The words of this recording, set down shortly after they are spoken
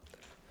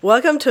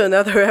Welcome to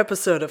another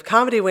episode of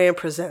Comedy Wham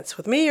Presents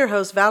with me, your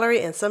host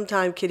Valerie, and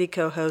sometime kitty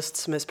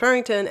co-hosts Ms.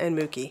 Purrington and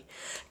Mookie.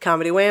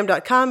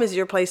 ComedyWham.com is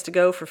your place to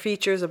go for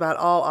features about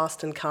all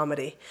Austin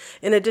comedy.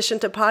 In addition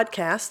to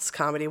podcasts,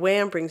 Comedy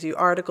Wham brings you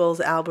articles,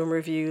 album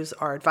reviews,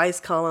 our advice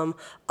column,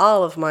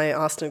 all of my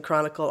Austin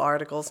Chronicle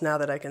articles, now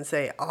that I can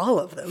say all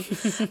of them,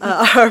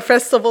 our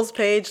festivals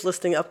page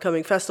listing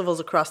upcoming festivals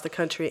across the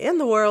country and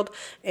the world,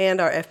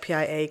 and our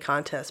FPIA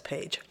contest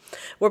page.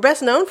 We're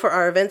best known for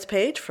our events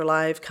page for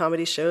live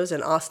comedy shows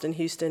in Austin,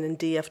 Houston, and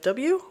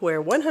DFW,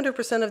 where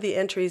 100% of the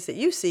entries that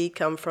you see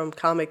come from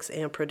comics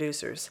and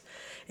producers.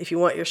 If you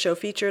want your show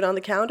featured on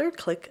the calendar,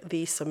 click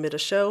the Submit a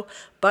Show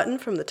button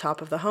from the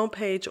top of the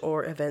homepage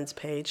or events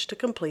page to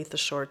complete the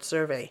short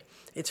survey.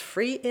 It's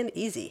free and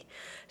easy.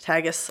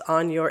 Tag us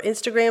on your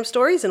Instagram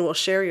stories and we'll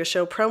share your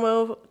show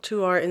promo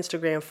to our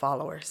Instagram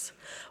followers.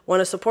 Want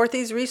to support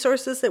these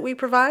resources that we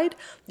provide?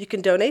 You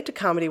can donate to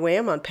Comedy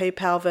Wham on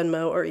PayPal,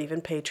 Venmo, or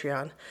even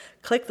Patreon.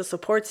 Click the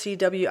Support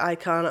CW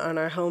icon on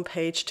our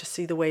homepage to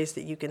see the ways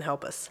that you can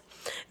help us.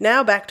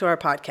 Now back to our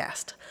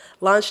podcast.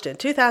 Launched in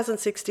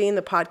 2016,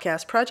 the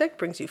Podcast Project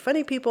brings you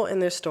funny people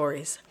and their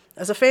stories.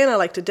 As a fan, I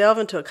like to delve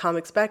into a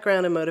comic's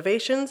background and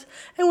motivations,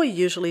 and we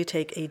usually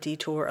take a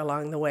detour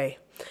along the way.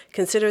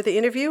 Consider the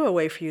interview a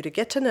way for you to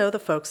get to know the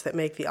folks that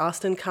make the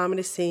Austin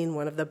comedy scene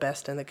one of the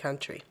best in the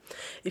country.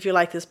 If you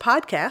like this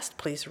podcast,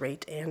 please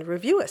rate and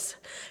review us.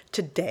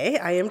 Today,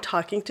 I am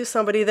talking to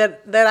somebody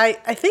that I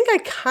think I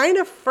kind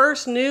of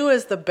first knew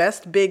as the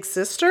best big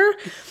sister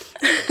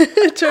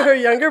to her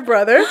younger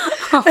brother.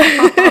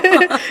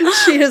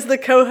 She is the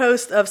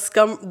co-host of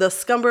the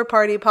Scumber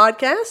Party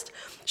podcast.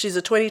 She's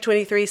a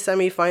 2023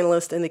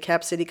 semi-finalist in the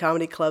Cap City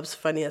Comedy Club's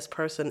Funniest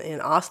Person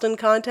in Austin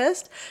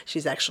contest.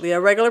 She's actually a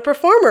regular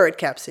performer at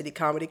Cap City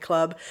Comedy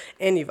Club,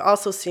 and you've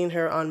also seen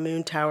her on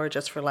Moon Tower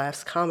Just for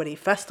Laughs Comedy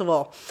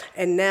Festival.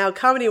 And now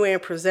Comedy Wham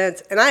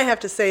presents, and I have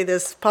to say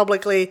this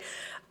publicly,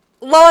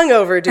 long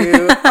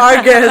overdue,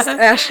 our guest,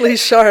 Ashley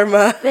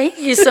Sharma. Thank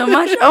you so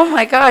much. Oh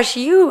my gosh,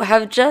 you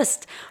have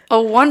just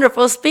a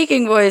wonderful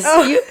speaking voice.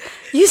 Oh.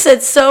 You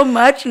said so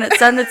much and it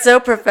sounded so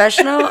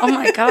professional. Oh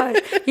my gosh,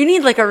 you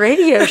need like a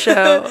radio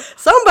show.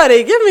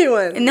 Somebody give me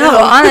one. No,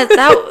 honest,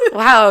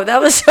 that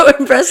was so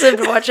impressive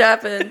to watch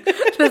happen.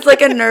 It's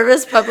like a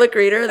nervous public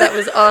reader. That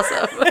was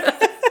awesome.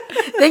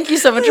 Thank you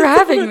so much for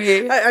having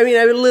me. I mean,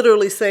 I would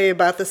literally say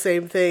about the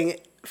same thing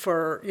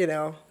for,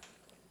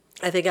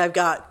 I think I've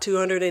got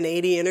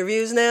 280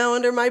 interviews now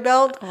under my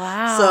belt.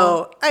 Wow.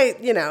 So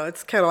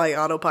it's kind of like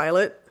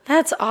autopilot.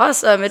 That's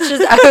awesome. It's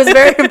just, I was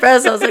very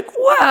impressed. I was like,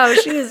 wow,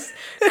 she is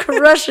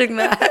crushing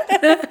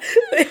that.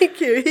 Thank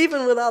you.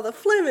 Even with all the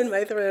phlegm in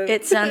my throat.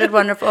 It sounded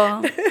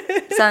wonderful.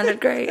 Sounded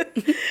great.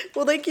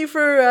 Well, thank you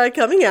for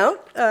coming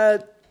out.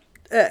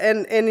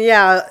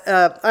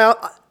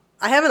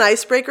 I have an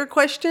icebreaker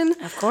question.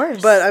 Of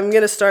course. But I'm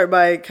going to start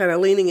by kind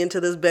of leaning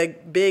into this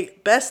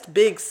best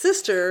big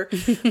sister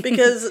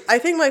because I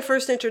think my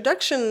first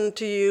introduction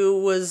to you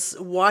was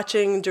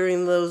watching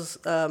during those,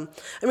 I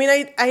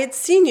had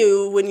seen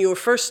you when you were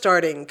first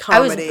starting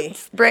comedy. I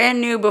was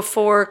brand new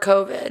before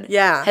COVID.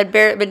 Yeah. Had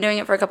been doing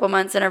it for a couple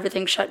months and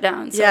everything shut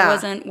down. So yeah. I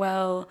wasn't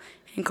well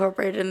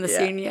incorporated in the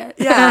scene yet.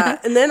 Yeah,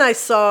 and then I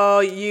saw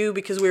you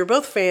because we were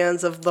both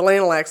fans of the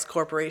Lanalax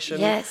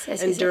Corporation. Yes.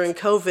 And during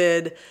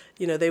COVID,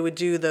 they would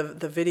do the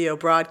video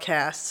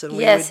broadcasts, and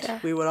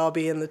we would all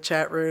be in the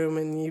chat room,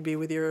 and you'd be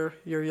with your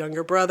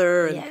younger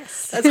brother. And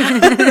yes. That's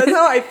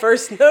how I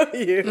first know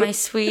you. My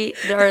sweet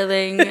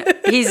darling.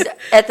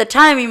 At the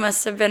time, he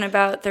must have been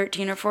about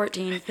 13 or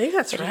 14. I think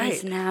that's right.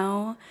 He's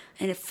now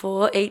a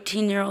full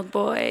 18-year-old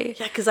boy.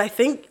 Yeah, because I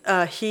think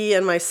he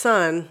and my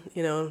son,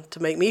 to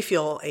make me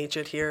feel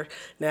ancient here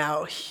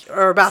now,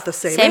 are about the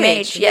same age. Same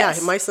age, yes.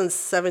 Yeah, my son's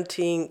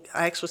 17,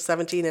 actually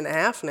 17 and a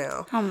half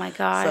now. Oh, my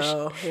gosh.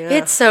 So, yeah.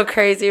 It's so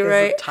crazy,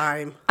 right? It's a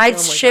time. I'd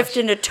shift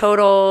into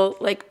total,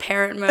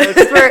 parent mode.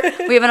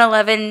 We have an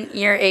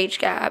 11-year age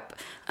gap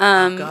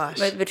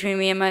between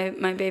me and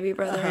my baby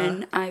brother,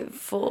 and I'm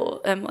full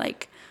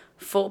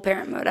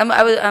parent mode.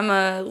 I'm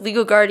a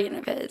legal guardian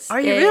of his. Are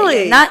you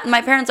really? Not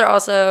my parents are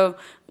also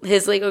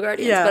his legal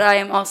guardians, but I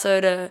am also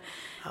to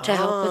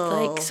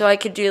help with so I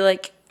could do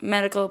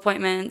medical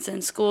appointments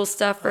and school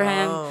stuff for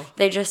him.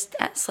 They just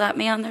slap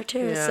me on there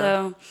too. Yeah.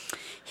 So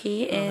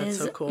he is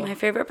so cool. My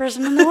favorite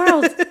person in the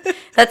world.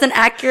 That's an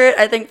accurate,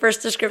 I think,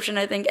 first description.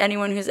 I think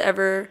anyone who's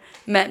ever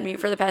met me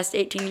for the past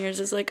 18 years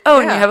is like,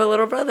 and you have a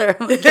little brother.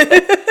 I'm like,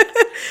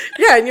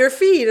 yeah, and your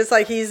feed, it's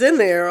like he's in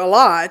there a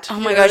lot. Oh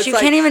my gosh, you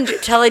can't even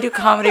tell I do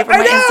comedy from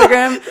my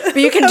Instagram, but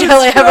you can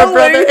tell I have a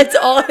brother. It's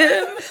all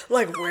him.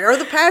 Like, where are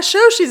the past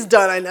shows she's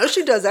done? I know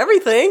she does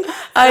everything.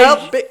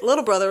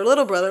 Little brother.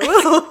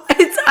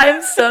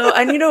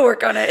 I need to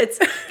work on it. It's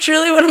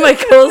truly one of my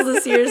goals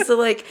this year is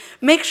to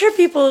make sure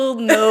people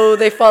know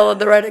they followed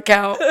the right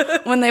account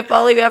when they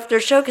follow you after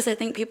a show, because I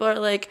think people are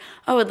like,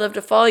 oh, I'd love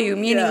to follow you,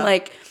 meaning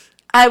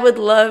I would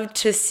love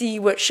to see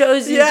what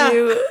shows you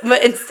do,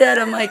 but instead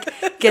I'm like,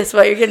 guess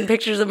what? You're getting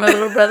pictures of my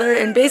little brother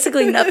and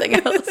basically nothing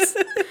else.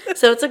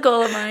 So it's a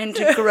goal of mine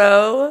to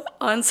grow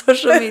on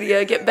social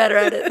media, get better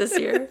at it this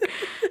year.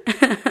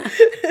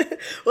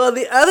 Well,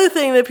 the other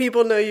thing that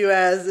people know you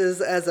as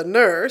is as a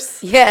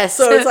nurse. Yes.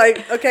 So it's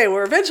like, okay,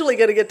 we're eventually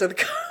going to get to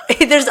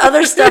the... There's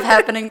other stuff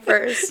happening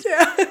first.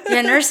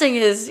 Yeah, nursing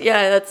is,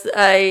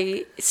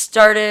 I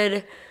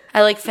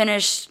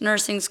finished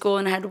nursing school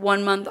and had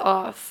 1 month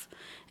off.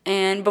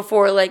 And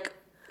before, like,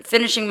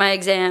 finishing my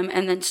exam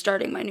and then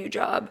starting my new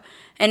job.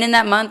 And in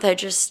that month,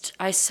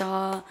 I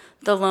saw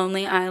The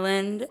Lonely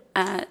Island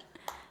at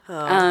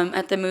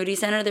the Moody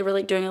Center. They were,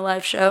 like, doing a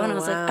live show. And I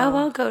was like, oh,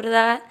 I'll go to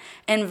that.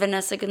 And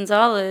Vanessa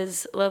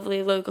Gonzalez,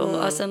 lovely local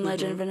Austin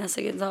legend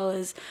Vanessa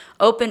Gonzalez,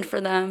 opened for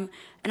them.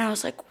 And I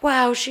was like,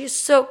 wow, she's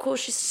so cool.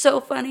 She's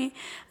so funny.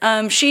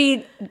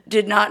 She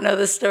did not know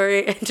this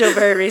story until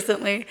very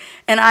recently.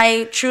 And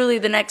I truly,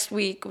 the next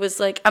week, was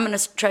like, I'm going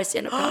to try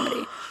stand-up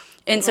comedy.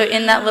 And so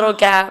in that little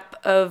gap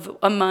of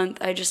a month,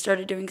 I just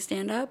started doing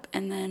stand-up,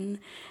 and then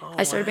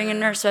I started being a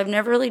nurse. So I've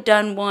never really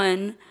done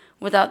one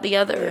without the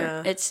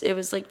other. Yeah. It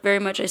was like very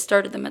much I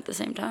started them at the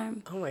same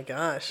time. Oh, my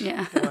gosh.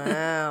 Yeah.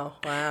 Wow.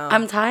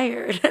 I'm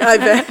tired. I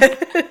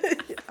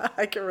bet.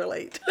 I can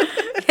relate.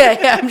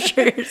 Yeah, I'm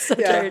sure you're so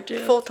tired,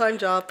 too. Full-time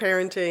job,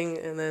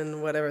 parenting, and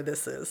then whatever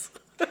this is.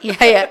 Yeah.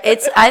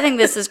 I think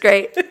this is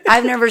great.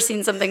 I've never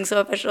seen something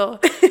so official.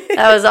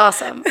 That was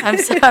awesome.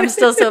 I'm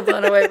still so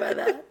blown away by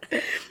that.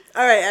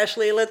 All right,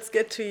 Ashley, let's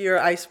get to your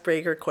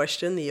icebreaker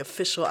question, the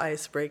official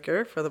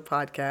icebreaker for the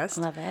podcast.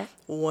 Love it.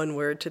 One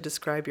word to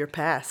describe your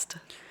past.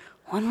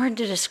 One word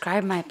to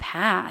describe my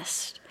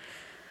past.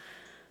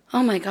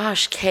 Oh my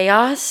gosh,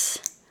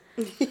 chaos.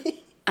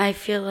 I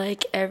feel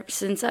like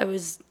since I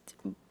was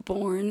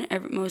born,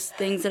 most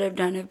things that I've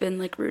done have been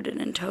like rooted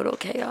in total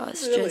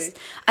chaos. Really?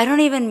 I don't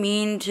even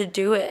mean to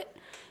do it.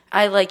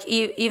 I like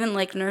even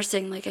like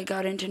nursing. Like I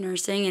got into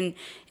nursing, and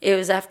it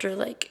was after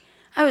like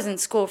I was in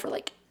school for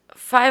like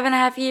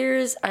 5.5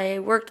 years. I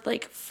worked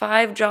like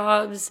 5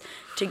 jobs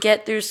to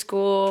get through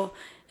school.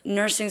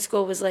 Nursing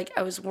school was like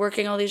I was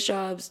working all these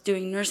jobs,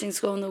 doing nursing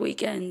school on the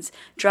weekends,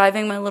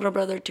 driving my little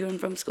brother to and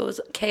from school. It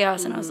was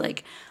chaos, and I was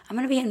like, I'm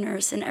gonna be a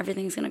nurse, and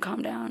everything's gonna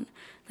calm down.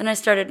 Then I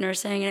started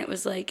nursing, and it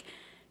was like,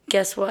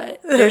 guess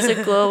what? There's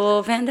a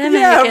global pandemic.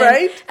 Yeah,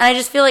 right. And I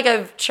just feel like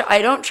I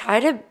try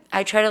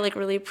to like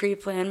really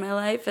pre-plan my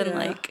life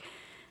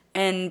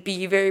and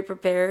be very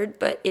prepared,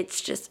 but it's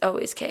just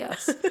always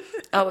chaos.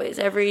 Always.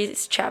 Every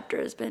chapter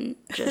has been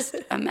just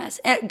a mess.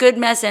 Good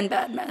mess and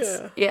bad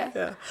mess.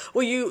 Yeah.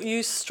 Well,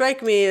 you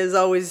strike me as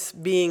always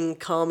being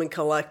calm and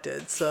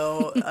collected,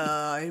 so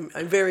I'm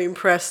very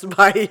impressed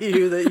by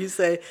you that you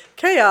say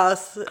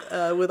chaos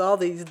with all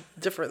these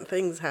different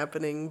things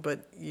happening,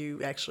 but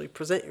you actually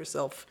present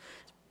yourself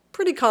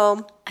pretty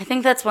calm. I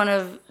think that's one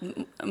of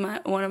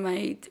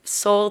my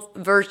sole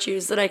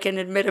virtues that I can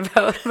admit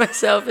about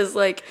myself is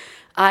like,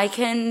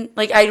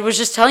 I was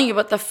just telling you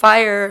about the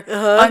fire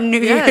on New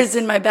Year's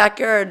in my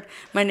backyard.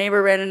 My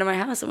neighbor ran into my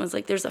house and was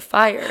like, there's a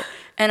fire.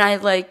 And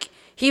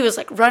he was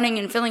like running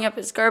and filling up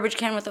his garbage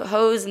can with a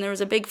hose, and there was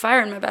a big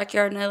fire in my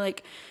backyard. And I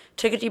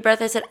took a deep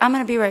breath. I said, I'm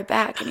going to be right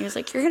back. And he was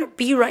like, you're going to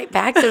be right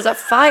back? There's a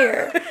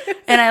fire.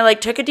 And I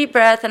took a deep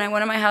breath, and I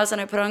went in my house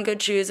and I put on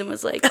good shoes and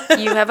was like,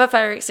 you have a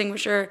fire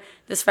extinguisher.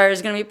 This fire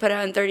is going to be put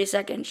out in 30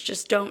 seconds.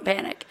 Just don't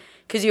panic.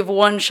 Because you have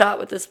one shot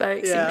with this fire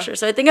extinguisher.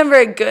 So I think I'm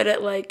very good at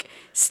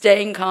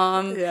staying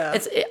calm. Yeah.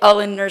 It's all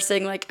in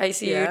nursing,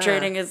 ICU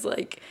training is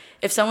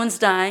if someone's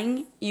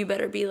dying, you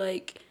better be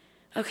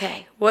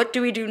okay, what do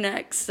we do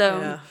next?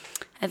 So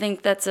I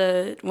think that's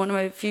one of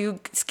my few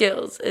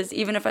skills is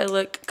even if I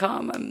look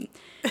calm,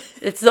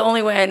 it's the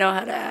only way I know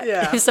how to act.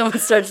 Yeah. If someone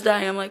starts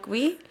dying, I'm like,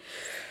 we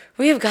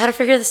have got to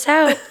figure this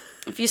out.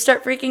 If you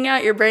start freaking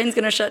out, your brain's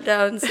going to shut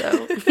down.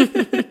 So.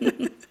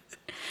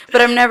 But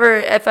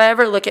if I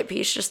ever look at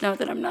peace, just know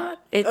that I'm not.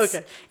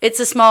 It's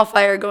a small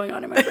fire going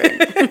on in my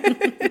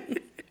brain.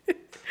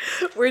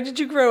 Where did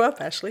you grow up,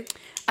 Ashley?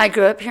 I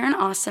grew up here in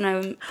Austin. I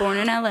was born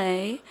in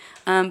LA,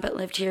 but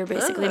lived here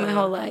basically my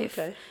whole life.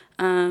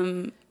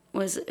 Okay.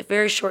 Was a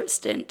very short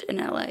stint in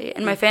LA.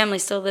 And my family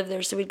still lived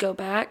there, so we'd go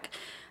back.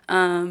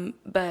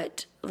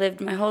 But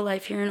lived my whole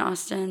life here in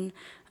Austin.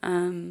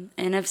 And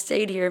I've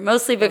stayed here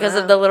mostly because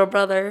of the little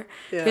brother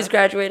who's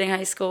graduating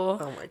high school.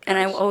 Oh my gosh. And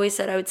I always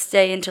said I would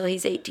stay until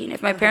he's 18.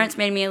 If my parents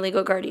made me a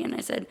legal guardian,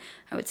 I said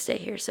I would stay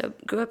here. So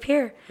grew up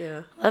here.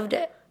 Yeah. Loved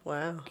it.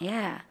 Wow.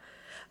 Yeah.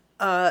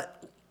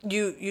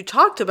 You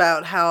talked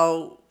about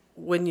how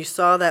when you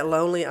saw that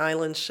Lonely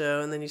Island show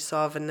and then you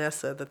saw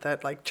Vanessa,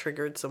 that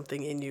triggered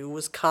something in you.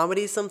 Was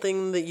comedy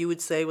something that you would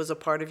say was a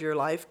part of your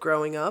life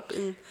growing up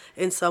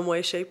in some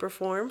way, shape, or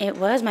form? It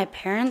was. When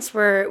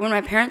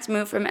my parents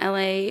moved from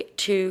LA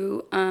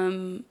to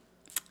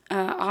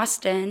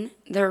Austin,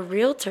 their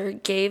realtor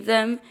gave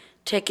them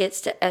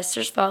tickets to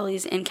Esther's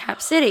Follies in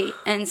Cap City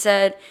and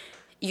said,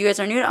 you guys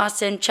are new to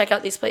Austin, check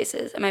out these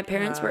places. And my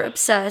parents were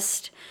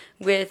obsessed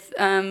with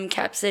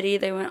Cap City.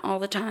 They went all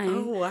the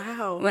time. Oh,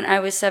 wow. When I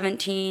was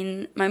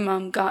 17, my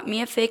mom got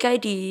me a fake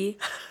ID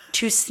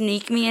to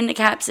sneak me into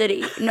Cap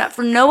City, not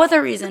for no other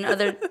reason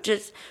other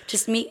just to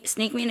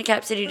sneak me into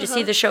Cap City to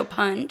see the show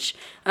Punch.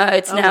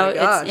 It's now my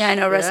gosh. I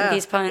know, rest in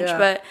peace Punch,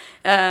 but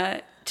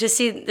to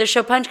see the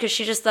show Punch because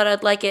she just thought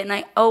I'd like it, and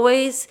I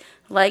always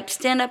liked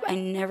stand up. I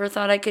never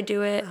thought I could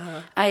do it.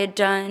 I had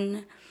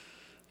done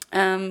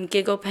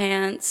Giggle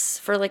Pants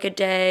for like a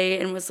day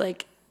and was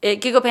like.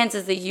 Giggle Pants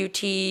is the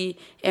UT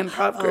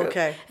improv group.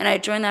 Okay. And I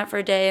joined that for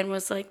a day and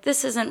was like,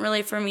 this isn't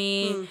really for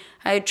me.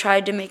 I had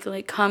tried to make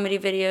like comedy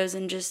videos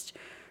and just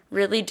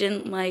really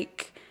didn't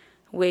like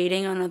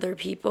waiting on other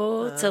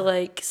people to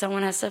like,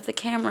 someone has to have the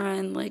camera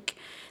and like,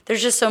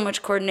 there's just so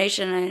much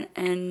coordination.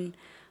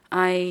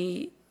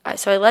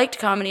 So I liked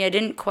comedy. I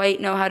didn't quite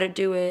know how to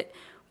do it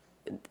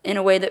in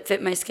a way that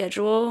fit my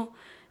schedule.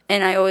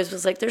 And I always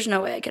was like, there's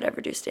no way I could ever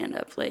do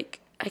stand-up. Like,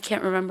 I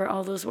can't remember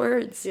all those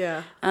words.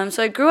 Yeah.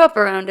 So I grew up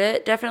around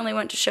it, definitely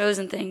went to shows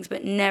and things,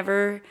 but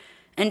never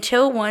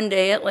until one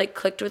day it like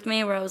clicked with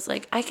me where I was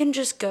like, I can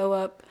just go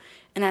up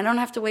and I don't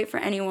have to wait for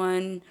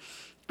anyone.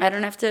 I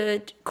don't have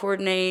to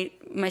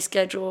coordinate my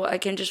schedule. I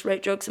can just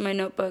write jokes in my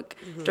notebook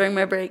during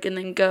my break and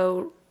then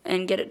go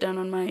and get it done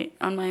on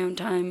my own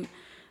time.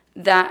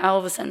 That all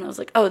of a sudden I was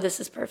like, oh,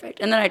 this is perfect.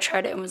 And then I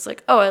tried it and was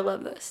like, oh, I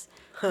love this.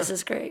 This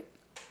is great.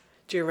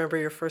 Do you remember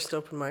your first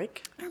open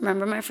mic? I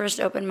remember my first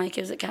open mic.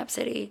 It was at Cap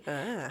City.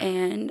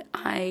 And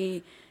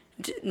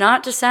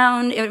not to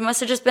sound, it must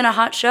have just been a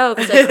hot show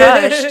because I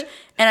crushed.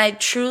 And I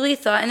truly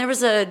thought, and there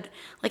was a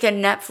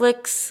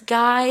Netflix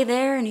guy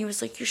there, and he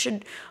was like, you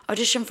should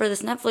audition for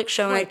this Netflix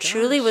show. And I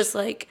truly was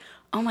like,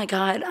 oh my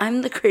God,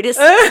 I'm the greatest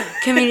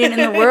comedian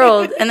in the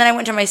world. And then I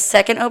went to my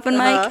second open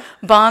mic,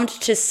 bombed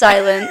to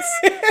silence.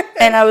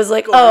 And I was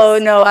like, oh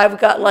no, I've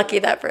got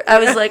lucky I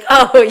was like,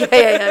 oh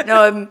yeah.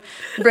 No, I'm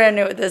brand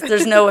new at this.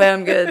 There's no way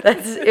I'm good.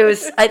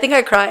 I think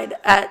I cried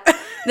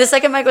the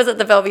second mic was at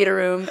the Velveeta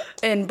Room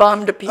and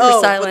bombed to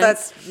pure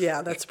silence.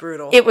 But that's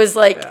brutal. It was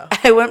like,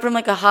 I went from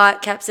like a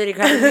hot Cap City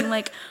crowd being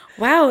like,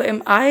 wow,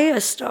 am I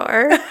a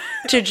star?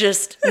 To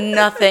just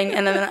nothing.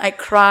 And then I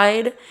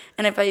cried.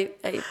 And I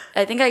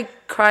think I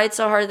cried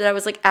so hard that I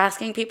was like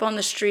asking people on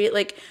the street,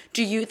 like,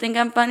 do you think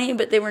I'm funny?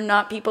 But they were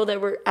not people that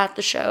were at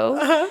the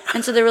show.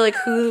 And so they were like,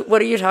 what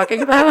are you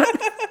talking about?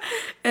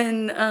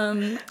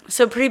 And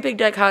so pretty big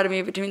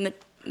dichotomy between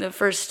the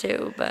first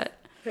two. But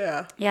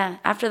yeah,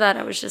 after that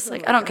I was just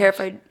like, I don't care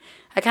if I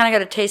kind of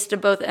got a taste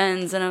of both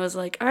ends. And I was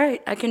like, all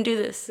right, I can do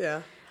this.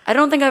 Yeah. I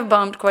don't think I've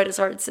bombed quite as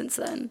hard since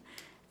then.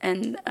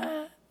 And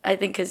I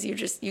think because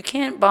you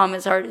can't bomb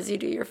as hard as you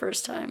do your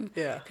first time.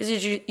 Yeah.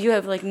 Because you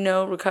have like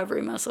no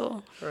recovery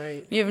muscle.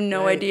 Right. You have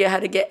no idea how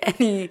to get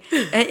any.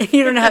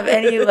 You don't have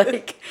any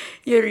like.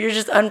 You're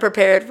just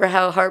unprepared for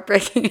how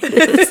heartbreaking it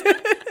is.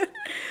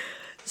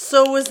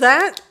 So was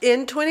that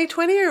in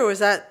 2020 or was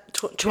that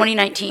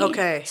 2019?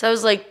 Okay. So it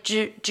was like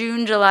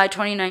June, July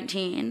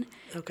 2019.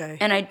 Okay.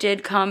 And I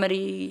did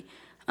comedy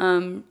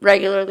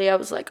regularly. I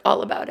was like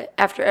all about it.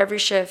 After every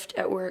shift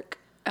at work,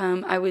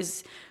 I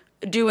was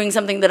doing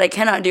something that I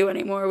cannot do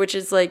anymore, which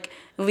is like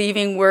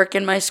leaving work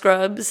in my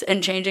scrubs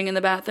and changing in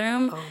the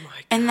bathroom. Oh my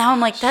gosh. And now I'm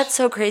like, that's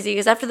so crazy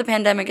because after the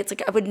pandemic, it's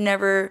like I would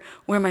never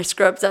wear my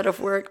scrubs out of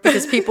work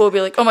because people would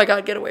be like, oh my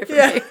God, get away from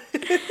me.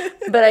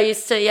 But I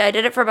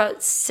did it for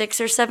about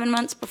 6 or 7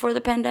 months before the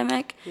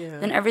pandemic. Yeah.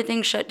 Then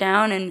everything shut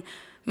down and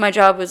my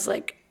job was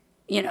like,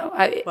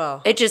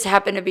 it just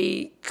happened to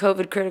be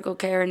COVID critical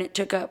care and it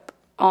took up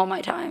all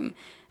my time.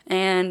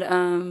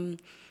 And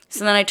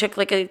so then I took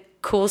like a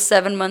cool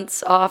 7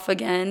 months off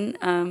again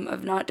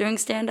of not doing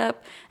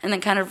stand-up and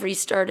then kind of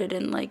restarted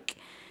in like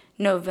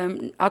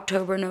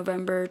October,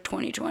 November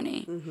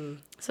 2020. Mm-hmm.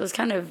 So it was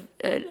kind of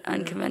an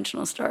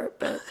unconventional start,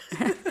 but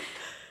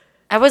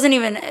I wasn't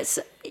even,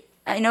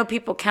 I know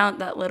people count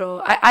that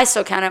little, I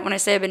still count it. When I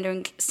say I've been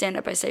doing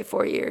stand-up, I say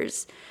 4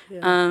 years.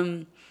 Yeah.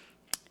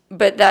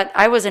 But that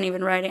I wasn't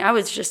even writing. I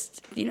was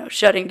just,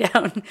 shutting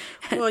down.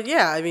 Well,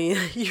 yeah. I mean,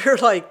 you're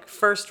like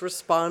first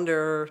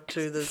responder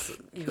to this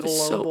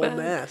global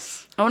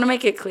mess. I want to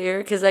make it clear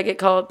because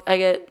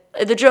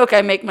the joke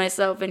I make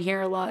myself and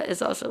hear a lot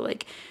is also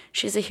like,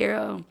 she's a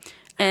hero.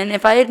 And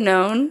if I had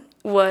known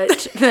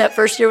what that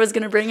first year was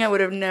going to bring, I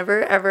would have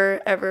never,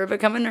 ever, ever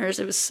become a nurse.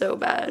 It was so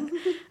bad.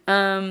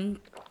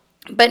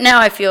 But now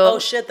I feel... Oh,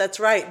 shit,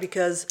 that's right,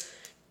 because...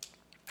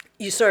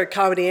 You started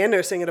comedy and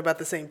nursing at about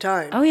the same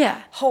time. Oh,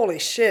 yeah. Holy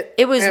shit,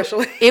 I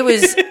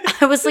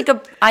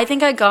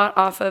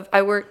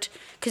worked,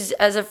 because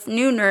as a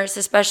new nurse,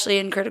 especially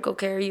in critical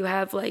care, you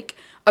have like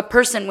a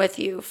person with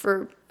you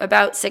for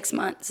about 6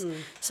 months.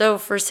 So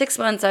for 6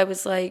 months, I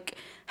was like,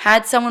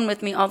 had someone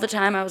with me all the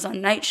time. I was on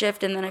night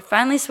shift, and then I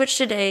finally switched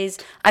to days.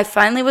 I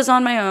finally was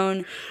on my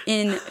own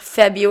in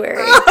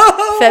February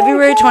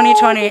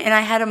 2020, and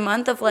I had a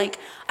month of like,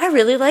 I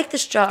really like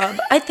this job.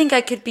 I think I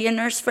could be a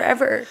nurse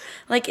forever.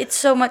 Like, it's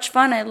so much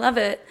fun. I love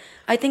it.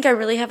 I think I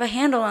really have a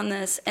handle on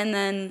this. And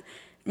then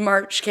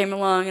March came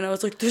along, and I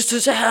was like, this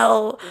is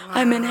hell. Wow.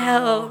 I'm in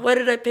hell. Why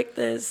did I pick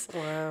this?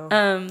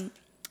 Wow.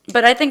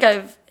 But I think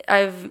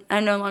I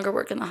no longer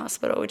work in the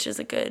hospital, which is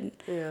a good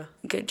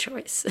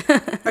choice.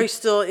 Are you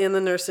still in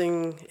the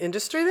nursing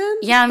industry then?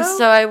 Yeah,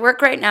 so I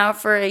work right now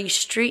for a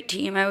street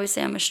team. I always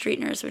say I'm a street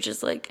nurse, which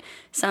is like,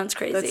 sounds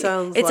crazy. It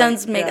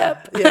sounds made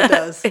up. Yeah, it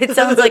does. It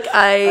sounds like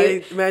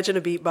I imagine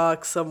a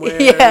beatbox somewhere.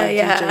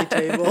 Yeah. DJ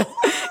table.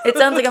 It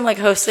sounds like I'm like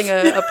hosting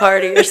a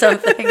party or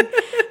something.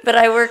 But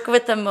I work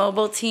with a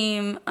mobile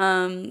team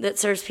that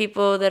serves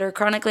people that are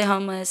chronically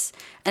homeless,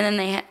 and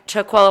then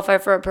to qualify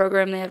for a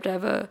program, they have to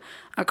have a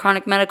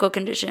chronic medical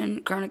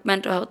condition, chronic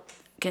mental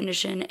health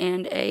condition,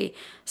 and a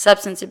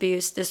substance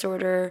abuse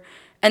disorder.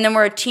 And then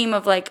we're a team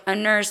of like a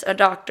nurse, a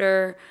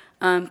doctor,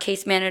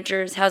 case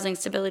managers, housing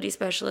stability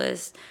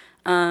specialists,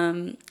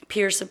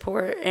 peer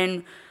support,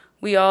 and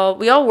we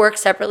all work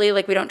separately.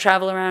 Like, we don't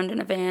travel around in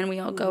a van. We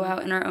all go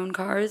out in our own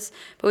cars.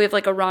 But we have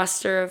like a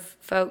roster of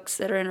folks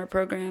that are in our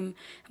program,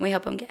 and we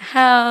help them get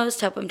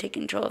housed, help them take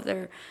control of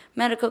their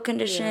medical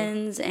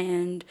conditions,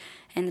 and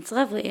it's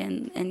lovely,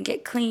 and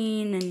get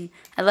clean, and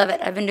I love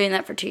it. I've been doing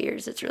that for 2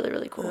 years. It's really,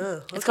 really cool.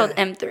 Oh, okay. It's called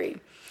M3,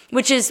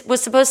 which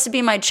was supposed to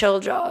be my chill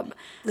job.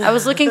 I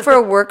was looking for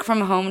a work from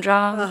home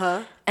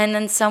job, and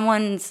then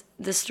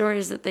the story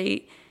is that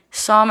they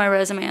saw my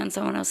resume on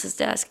someone else's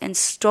desk and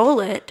stole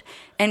it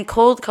and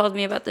cold called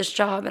me about this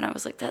job, and I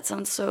was like, that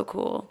sounds so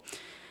cool.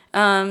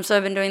 So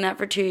I've been doing that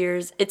for 2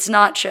 years. It's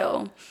not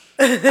chill.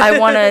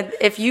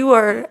 If you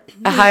are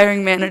a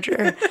hiring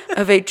manager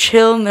of a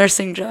chill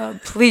nursing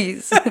job,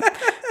 please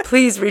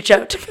reach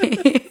out to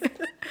me.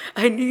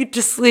 I need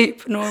to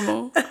sleep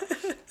normal.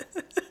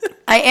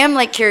 I am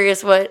like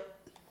curious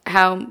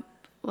how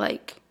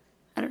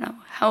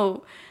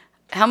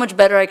much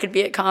better I could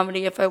be at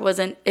comedy if I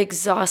wasn't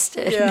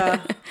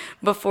exhausted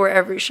before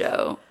every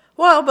show.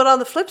 Well, but on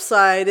the flip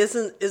side,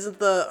 isn't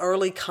the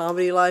early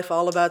comedy life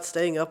all about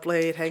staying up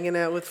late, hanging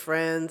out with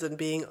friends, and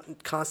being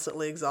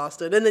constantly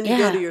exhausted? And then you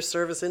go to your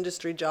service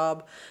industry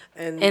job,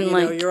 and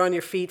you're on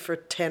your feet for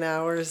 10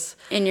 hours.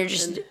 And you're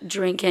just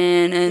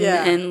drinking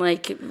and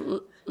like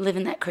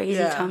living that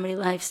crazy comedy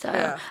lifestyle.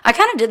 Yeah. I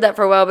kind of did that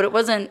for a while, but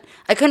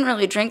I couldn't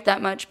really drink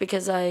that much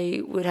because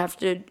I would have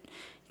to...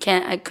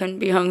 I couldn't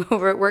be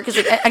hungover at work. Cause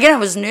again, I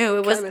was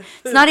new. It's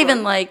not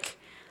even like,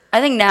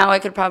 I think now I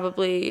could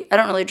probably, I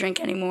don't really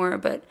drink anymore,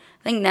 but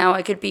I think now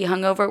I could be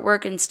hungover at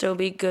work and still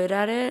be good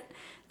at it.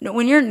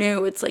 When you're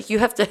new, it's like you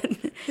have to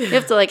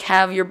like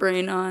have your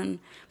brain on.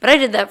 But I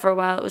did that for a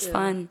while. It was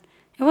fun.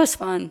 It was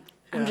fun.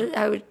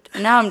 Yeah.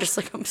 Now I'm just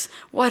like,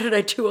 why did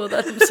I do all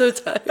that? I'm so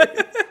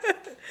tired.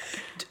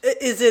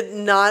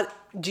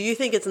 Do you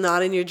think it's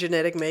not in your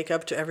genetic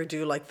makeup to ever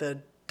do like the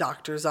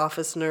doctor's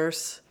office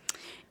nurse?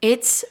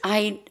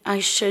 I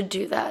should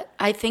do that.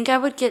 I think I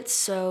would get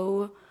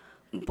so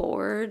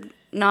bored.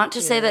 Not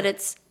to say that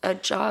it's a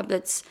job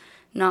that's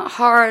not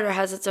hard or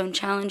has its own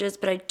challenges,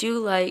 but I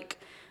do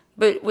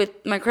but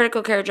with my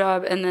critical care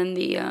job and then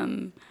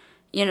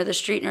the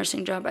street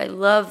nursing job, I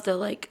love the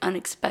like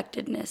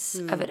unexpectedness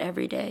of it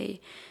every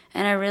day.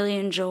 And I really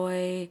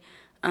enjoy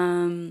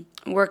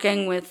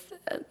working with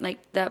like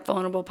that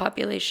vulnerable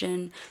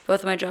population. Both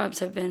of my jobs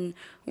have been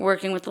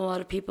working with a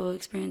lot of people who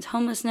experience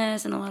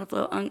homelessness and a lot of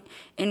low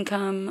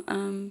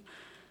income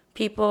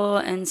people,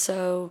 and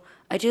so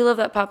I do love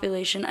that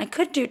population. I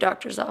could do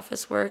doctor's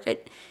office work.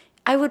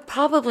 I would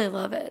probably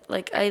love it.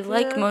 Like, I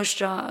like most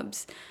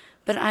jobs,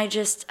 but I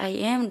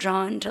am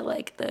drawn to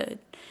like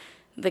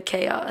the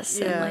chaos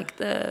and like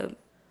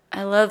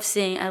I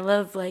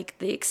love like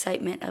the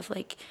excitement of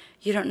like,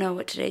 you don't know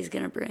what today's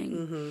gonna bring.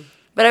 Mm-hmm.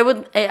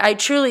 But I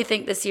truly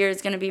think this year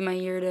is going to be my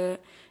year to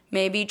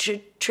maybe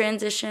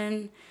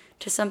transition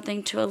to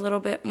something to a little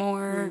bit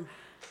more,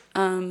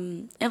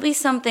 at least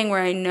something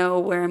where I know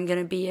where I'm going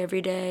to be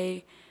every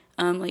day,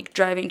 like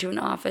driving to an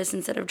office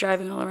instead of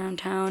driving all around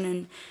town.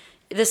 And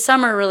the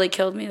summer really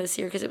killed me this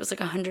year because it was like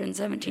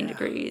 117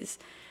 degrees.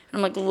 And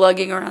I'm like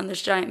lugging around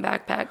this giant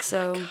backpack.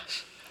 So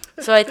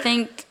I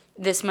think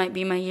this might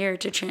be my year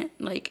to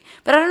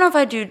but I don't know if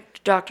I do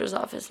doctor's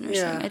office nursing.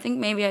 Yeah. I think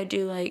maybe I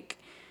do like...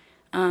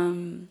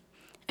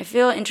 I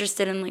feel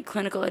interested in like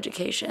clinical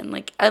education.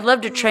 Like, I'd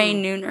love to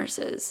train new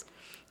nurses.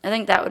 I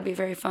think that would be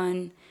very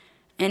fun,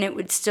 and it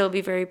would still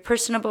be very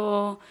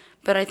personable.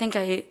 But I think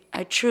I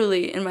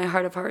truly, in my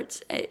heart of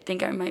hearts, I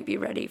think I might be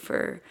ready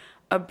for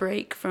a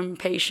break from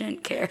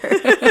patient care,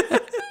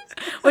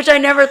 which I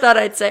never thought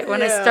I'd say.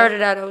 When I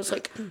started out, I was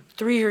like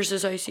 3 years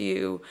as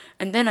ICU,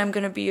 and then I'm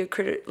gonna be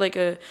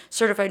a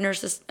certified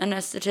nurse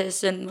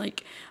anesthetist, and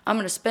like I'm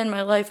gonna spend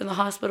my life in the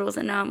hospitals.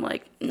 And now I'm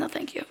like, no,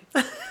 thank you.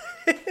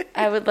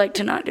 I would like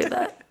to not do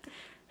that.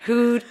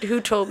 Who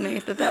told me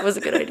that was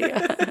a good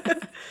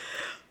idea?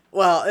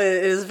 Well,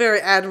 it is very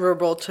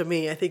admirable to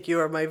me. I think you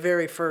are my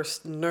very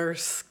first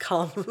nurse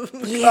comic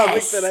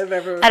that I've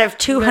ever Out of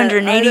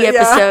 280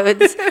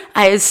 episodes,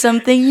 I have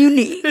something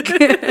unique.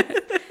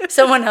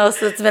 Someone else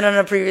that's been on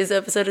a previous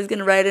episode is going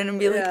to write in and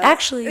be like,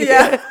 actually,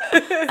 I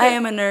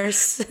am a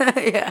nurse.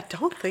 I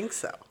don't think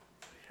so.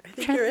 I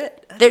think you're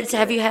it.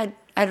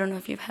 I don't know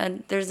if you've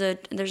had, there's a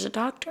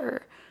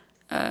doctor,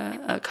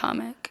 a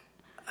comic.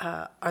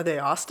 Are they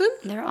Austin?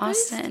 They're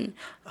Austin.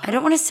 I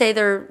don't want to say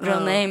their real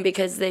name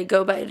because they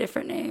go by a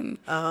different name.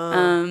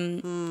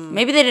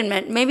 Maybe they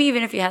didn't. Maybe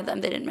even if you had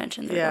them, they didn't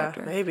mention their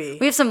doctor. Maybe.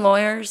 We have some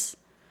lawyers.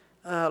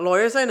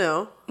 Lawyers, I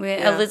know. We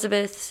have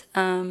Elizabeth.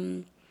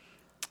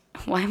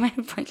 Why am I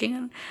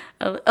blanking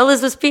on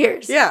Elizabeth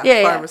Spears?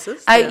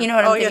 Pharmacist. You know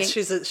what I'm thinking?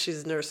 Yes,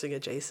 she's nursing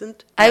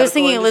adjacent. I was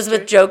thinking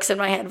Elizabeth Jokes in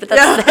my head, but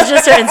that's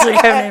just her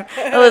Instagram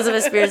name.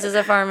 Elizabeth Spears is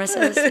a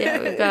pharmacist.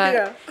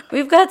 Yeah,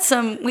 we've got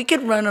some. We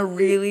could run a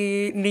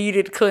really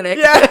needed clinic.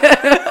 Yeah,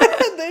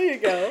 there you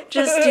go.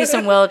 Just do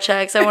some well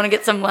checks. I want to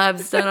get some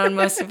labs done on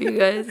most of you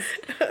guys.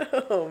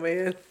 Oh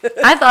man,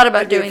 I thought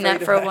about doing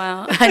that for a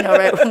while. I know,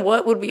 right?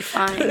 What would we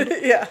find?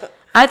 Yeah.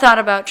 I thought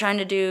about trying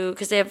to do,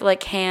 because they have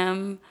like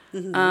HAM.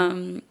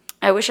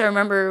 I wish I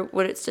remember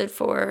what it stood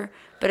for,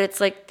 but it's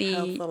like the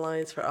Health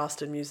Alliance for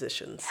Austin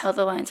Musicians. Health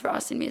Alliance for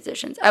Austin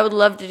Musicians. I would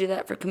love to do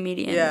that for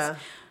comedians. Yeah.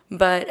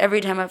 But every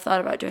time I've thought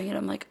about doing it,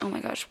 I'm like, oh my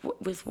gosh,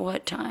 with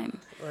what time?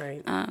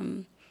 Right.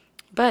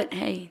 But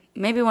hey,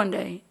 maybe one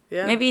day.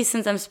 Yeah. Maybe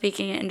since I'm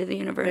speaking it into the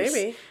universe.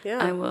 Maybe, yeah.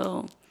 I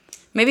will.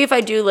 Maybe if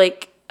I do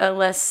like a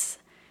less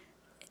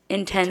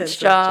intense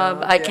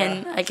job, I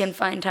can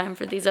find time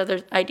for these other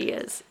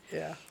ideas.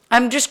 Yeah.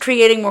 I'm just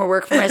creating more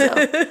work for myself.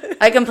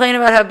 I complain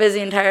about how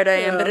busy and tired I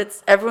am,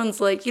 but everyone's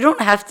like, you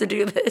don't have to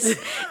do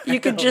this. You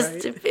could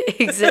just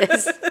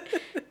exist.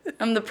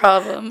 I'm the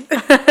problem.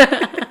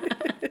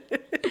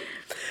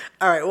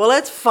 All right. Well,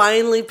 let's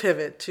finally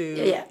pivot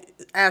to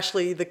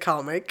Ashley the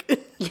comic.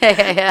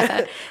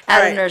 Out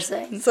of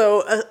nursing.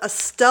 So a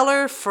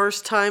stellar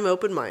first-time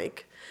open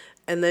mic.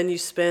 And then you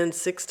spend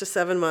 6 to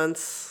 7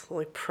 months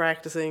like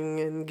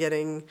practicing and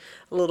getting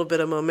a little bit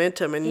of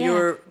momentum. And you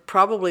were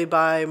probably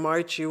by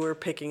March you were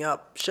picking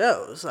up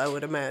shows, I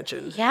would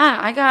imagine. Yeah,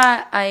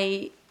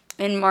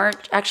 in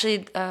March,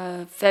 actually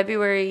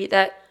February,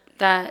 that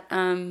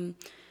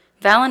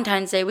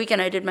Valentine's Day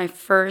weekend, I did my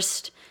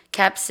first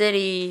Cap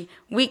City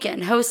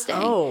weekend hosting.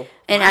 Oh,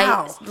 and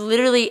wow.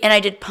 I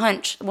did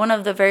Punch, one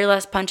of the very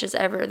last punches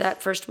ever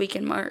that first week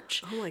in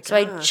March. Oh my gosh. So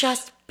I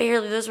just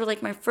barely, those were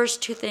like my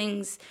first 2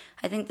 things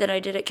I think that I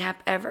did at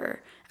Cap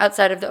ever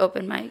outside of the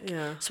open mic.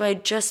 Yeah. So I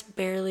just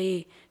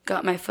barely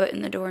got my foot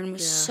in the door and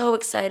was so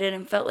excited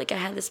and felt like I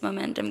had this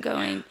momentum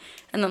going.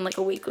 And then like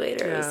a week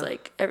later, it was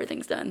like,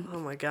 everything's done. Oh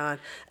my God.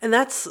 And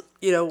that's,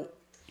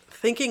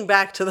 thinking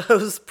back to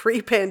those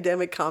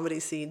pre-pandemic comedy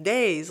scene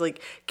days,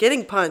 like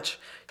getting Punch,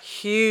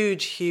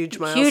 huge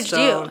milestone. Huge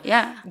deal,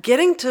 yeah.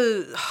 Getting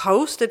to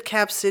host at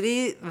Cap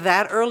City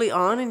that early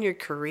on in your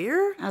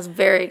career? I was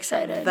very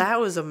excited.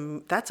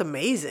 That's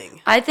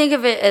amazing. I think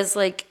of it as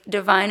like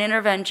divine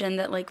intervention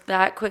that like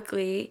that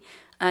quickly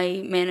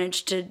I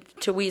managed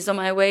to weasel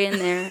my way in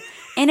there.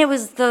 And it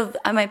was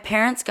my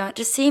parents got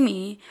to see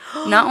me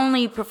not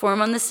only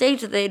perform on the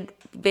stage that they'd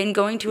been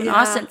going to in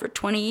Austin for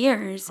 20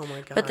 years. Oh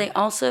my God. But they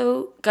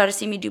also got to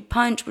see me do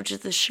Punch, which is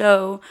the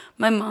show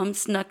my mom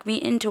snuck me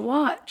in to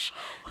watch.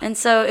 And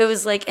so it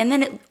was like, and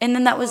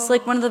then that was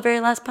like one of the very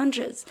last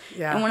punches.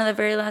 Yeah. And one of the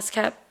very last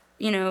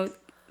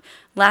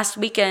last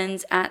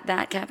weekends at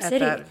that Cap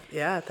City.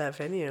 At that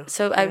venue.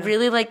 So I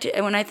really liked it.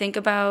 And when I think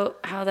about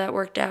how that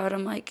worked out,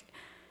 I'm like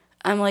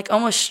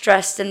almost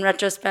stressed in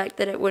retrospect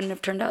that it wouldn't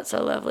have turned out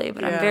so lovely.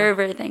 But I'm very,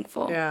 very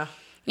thankful. Yeah.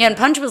 Yeah, and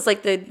Punch was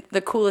like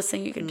the coolest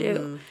thing you could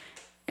do.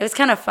 It was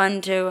kind of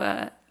fun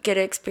to get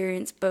to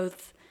experience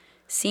both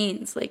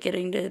scenes, like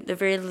getting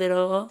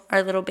to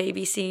our little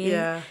baby scene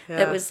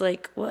that was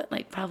like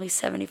probably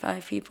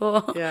 75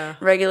 people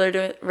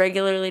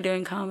regularly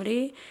doing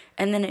comedy,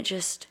 and then it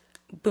just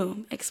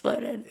boom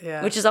exploded,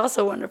 which is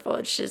also wonderful.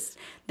 It's just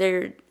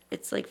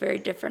it's like very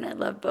different. I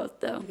love both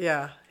though.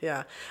 Yeah.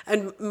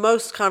 And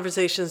most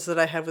conversations that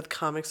I have with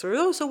comics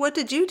are, so what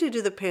did you do to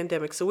the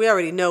pandemic? So we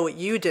already know what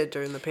you did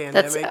during the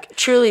pandemic. That's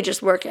truly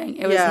just working.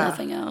 It was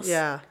nothing else.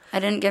 Yeah. I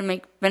didn't get to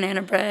make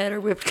banana bread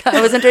or whipped cream. I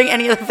wasn't doing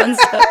any of the fun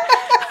stuff.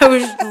 I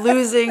was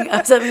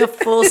having a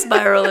full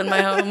spiral in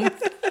my home.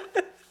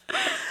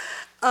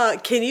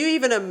 Can you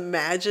even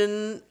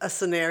imagine a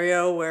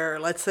scenario where,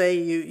 let's say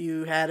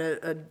you had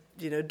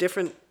a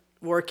different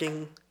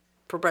working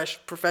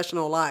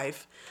professional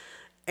life,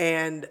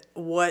 and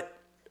what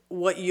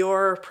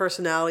your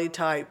personality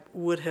type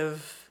would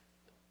have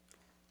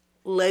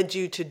led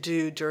you to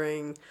do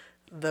during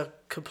the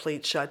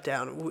complete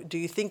shutdown? Do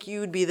you think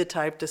you would be the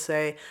type to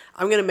say,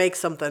 I'm going to make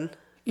something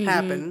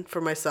happen for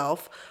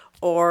myself,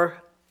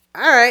 or,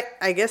 all right,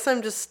 I guess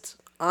I'm just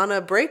on a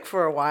break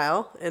for a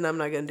while and I'm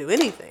not going to do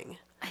anything?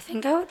 I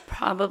think I would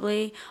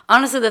probably,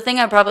 honestly, the thing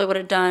I probably would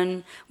have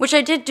done, which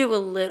I did do a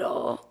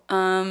little,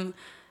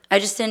 I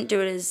just didn't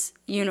do it as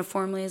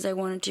uniformly as I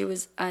wanted to,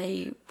 was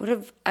I would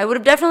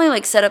have definitely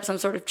like set up some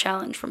sort of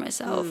challenge for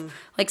myself,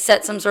 like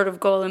set some sort of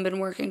goal and been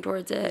working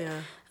towards it.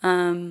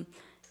 Yeah.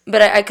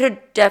 But I could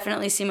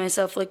definitely see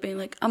myself like being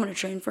like, I'm going to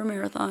train for a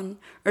marathon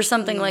or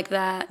something like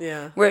that,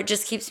 where it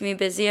just keeps me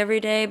busy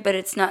every day, but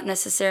it's not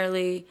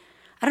necessarily,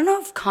 I don't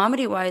know if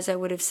comedy-wise I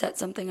would have set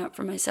something up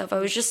for myself. I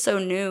was just so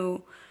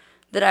new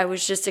that I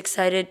was just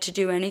excited to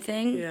do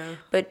anything,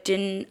 but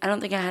I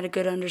don't think I had a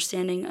good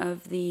understanding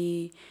of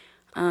the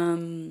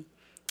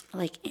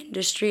like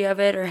industry of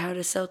it or how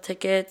to sell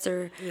tickets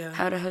or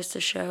how to host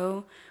a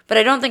show. But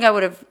I don't think I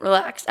would have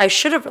relaxed. I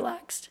should have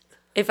relaxed.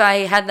 If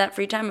I had that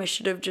free time, I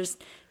should have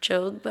just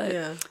chilled, but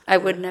I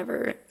would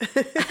never.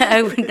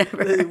 I would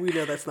never. We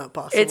know that's not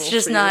possible. It's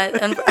just not.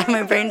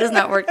 My brain does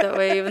not work that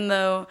way, even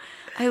though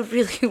I'm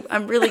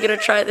really going to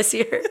try this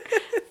year.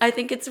 I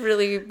think it's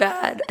really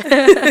bad.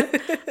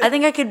 I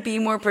think I could be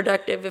more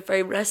productive if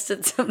I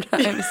rested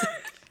sometimes.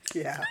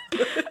 Yeah.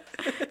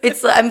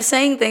 I'm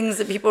saying things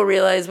that people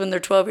realize when they're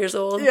 12 years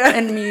old,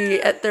 and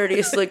me at 30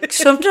 is like,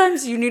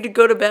 sometimes you need to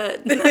go to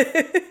bed.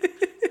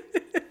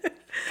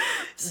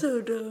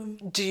 So dumb.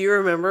 Do you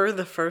remember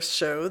the first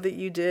show that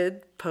you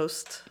did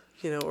post,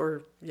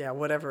 or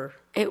whatever?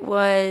 It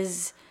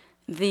was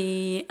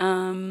the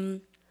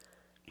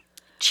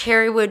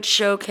Cherrywood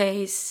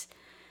Showcase,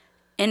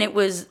 and it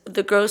was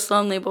the Gross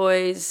Lonely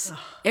Boys.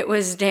 It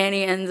was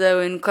Danny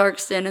Enzo and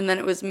Clarkston, and then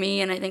it was me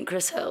and I think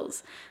Chris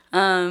Hills.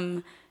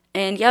 And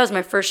it was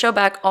my first show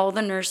back. All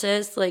the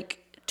nurses,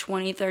 like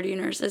 20, 30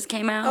 nurses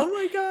came out. Oh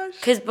my gosh.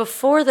 Because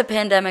before the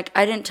pandemic,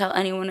 I didn't tell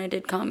anyone I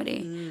did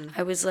comedy.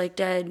 I was like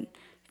dead.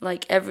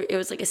 Like it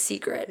was like a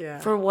secret. Yeah.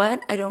 For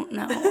what? I don't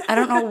know. I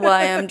don't know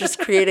why I'm just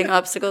creating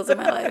obstacles in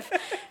my life.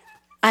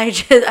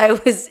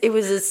 It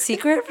was a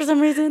secret for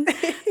some reason.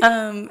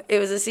 It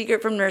was a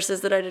secret from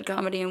nurses that I did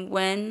comedy, and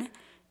when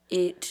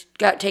it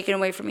got taken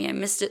away from me, I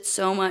missed it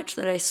so much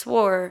that I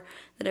swore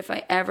that if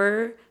I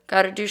ever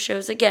got to do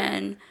shows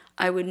again,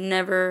 I would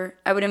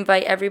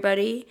invite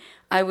everybody.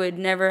 I would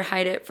never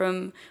hide it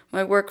from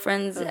my work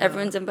friends.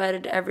 Everyone's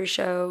invited to every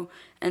show.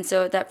 And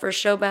so at that first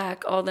show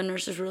back, all the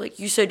nurses were like,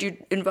 you said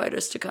you'd invite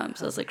us to come.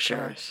 So I was like,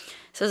 sure. Gosh.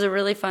 So it was a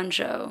really fun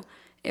show.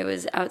 It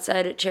was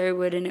outside at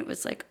Cherrywood, and it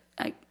was like,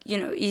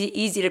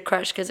 easy to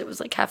crush because it was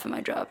like half of my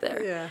job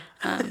there. Yeah.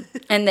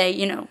 And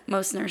they,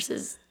 most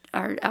nurses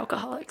are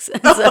alcoholics.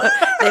 And so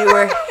they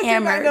were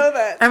hammered. I know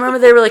that. I remember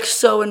they were like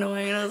so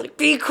annoying. And I was like,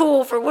 be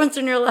cool for once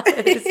in your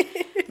lives.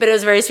 But it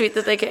was very sweet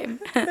that they came.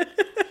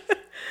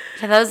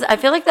 I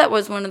feel like that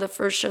was one of the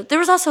first shows. There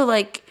was also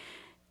like,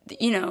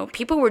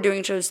 people were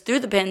doing shows through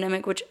the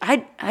pandemic, which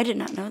I did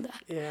not know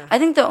that. Yeah. I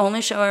think the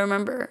only show I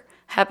remember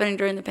happening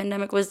during the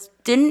pandemic was,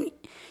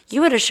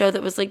 you had a show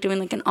that was like doing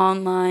like an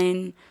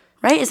online,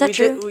 right? Is that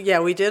true?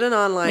 We did an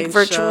online like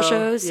virtual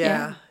show. shows?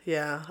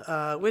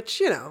 Yeah.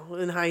 Which,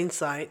 in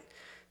hindsight,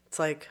 it's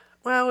like,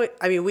 well,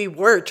 we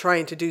were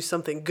trying to do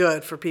something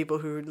good for people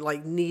who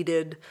like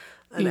needed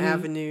an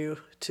avenue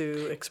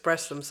to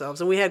express themselves.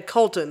 And we had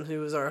Colton,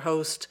 who was our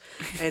host,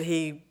 and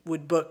he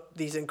would book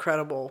these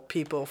incredible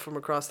people from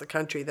across the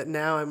country that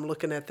now I'm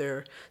looking at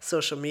their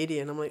social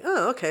media and I'm like,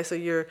 oh, okay, so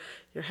you're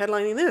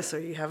headlining this, or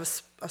you have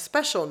a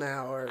special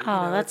now, or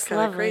that's it's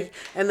kind of lovely. crazy.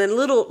 And then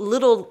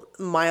little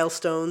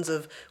milestones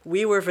of,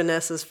 we were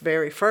Vanessa's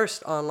very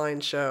first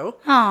online show.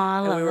 Oh, I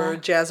love and we were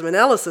that. Jasmine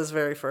Ellis's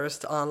very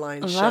first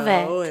online Love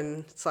show. it.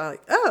 And it's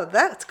like, oh,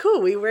 that's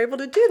cool. We were able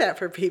to do that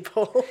for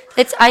people.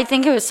 I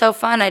think it was so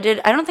fun. I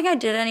don't think I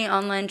did any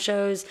online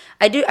shows.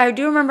 I do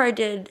remember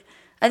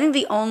I think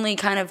the only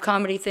kind of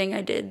comedy thing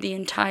I did the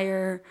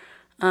entire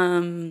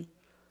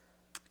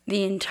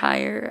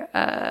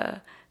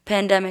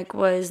pandemic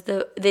was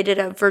they did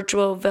a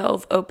virtual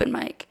Valve open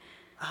mic.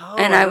 Oh,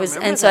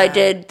 and so I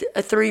did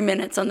 3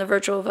 minutes on the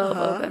virtual Valve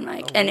open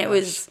mic, and it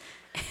was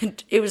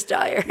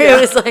dire. Yeah.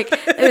 It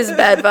was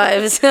bad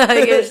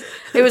vibes.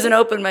 It was an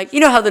open mic. You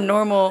know how the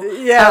normal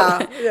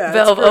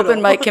Valve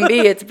open mic can be.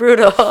 It's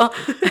brutal.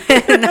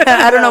 And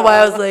I don't know why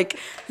I was like,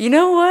 you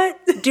know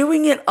what?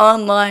 Doing it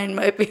online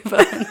might be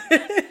fun.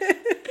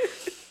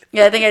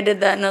 Yeah, I think I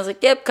did that, and I was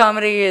like, yep,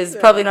 comedy is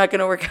probably not going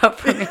to work out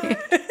for me.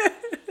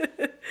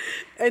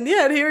 And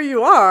yet here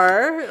you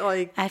are,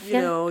 like,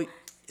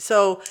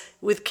 so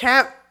with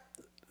Cap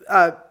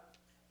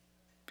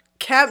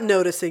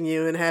noticing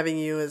you and having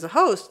you as a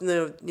host,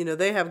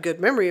 they have good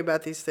memory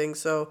about these things.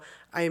 So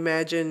I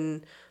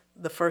imagine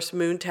the first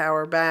Moon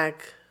Tower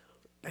back,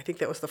 I think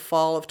that was the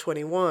fall of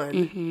 21.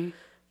 Mm-hmm.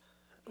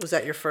 Was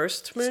that your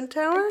first Moon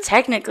Tower?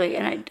 Technically,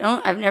 and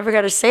I've never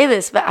got to say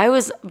this, but I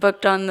was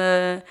booked on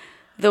the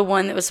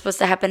one that was supposed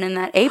to happen in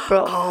that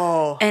April.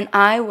 Oh. And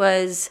I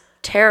was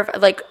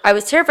terrified. Like, I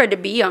was terrified to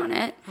be on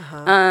it.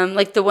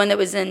 Like the one that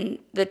was in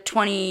the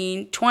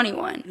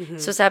 2021. Mm-hmm.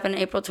 So it's happened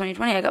in April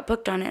 2020. I got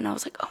booked on it, and I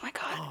was like, oh my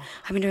God,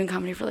 I've been doing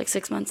comedy for like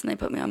 6 months, and they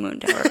put me on Moon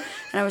Tower.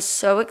 And I was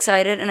so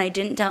excited, and I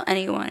didn't tell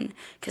anyone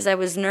because I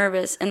was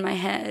nervous in my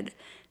head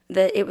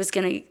that it was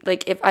going to,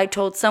 like, if I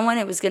told someone,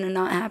 it was going to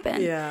not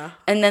happen. Yeah.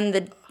 And then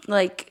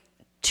March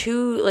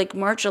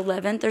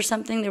 11th or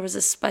something, there was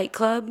a Spike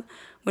Club,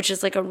 which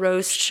is like a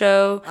roast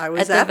show. I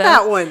was at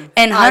that one.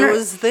 And Hunter, I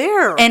was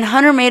there. And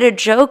Hunter made a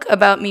joke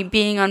about me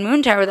being on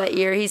Moon Tower that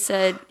year. He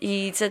said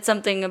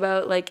something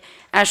about like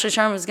Ashley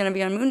Sharma was going to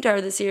be on Moon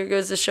Tower this year. It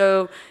goes to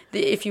show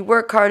that if you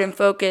work hard and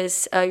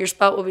focus, your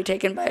spot will be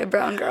taken by a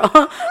brown girl,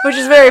 which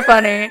is very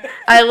funny.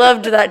 I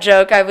loved that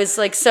joke. I was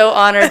like so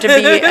honored to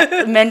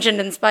be mentioned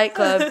in Spike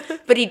Club.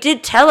 But he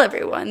did tell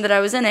everyone that I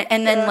was in it.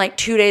 And then like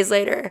 2 days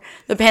later,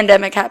 the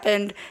pandemic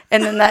happened,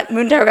 and then that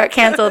Moon Tower got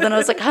canceled. And I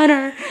was like,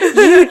 Hunter,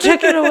 you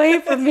took it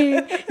away from me.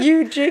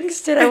 You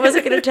jinxed it. I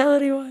wasn't going to tell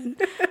anyone.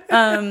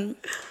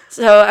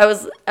 So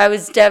I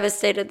was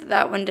devastated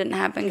that one didn't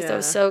happen because I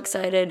was so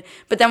excited.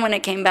 But then when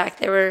it came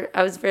back,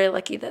 I was very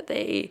lucky that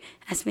they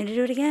asked me to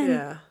do it again.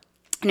 Yeah.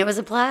 And it was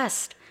a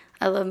blast.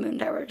 I love moon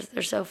towers.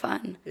 They're so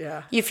fun.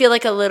 Yeah. You feel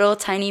like a little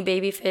tiny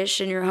baby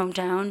fish in your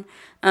hometown.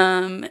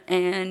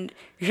 And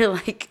you're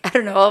like, I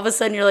don't know, all of a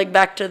sudden you're like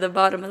back to the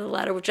bottom of the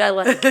ladder, which I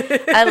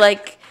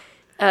like.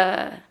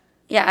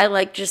 I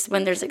like just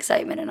when there's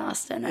excitement in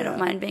Austin. I don't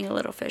mind being a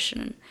little fish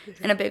in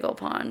a big old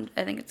pond.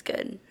 I think it's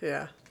good.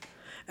 Yeah.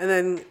 And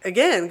then,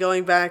 again,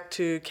 going back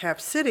to Cap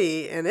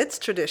City and its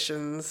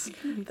traditions,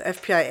 the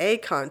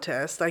FPIA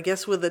contest, I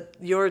guess with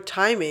your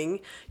timing,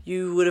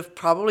 you would have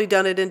probably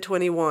done it in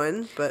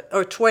 21,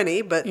 or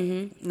 20, but not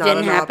Didn't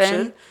an happen.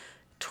 option.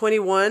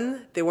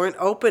 21, they weren't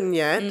open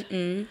yet.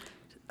 22,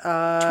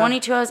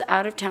 I was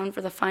out of town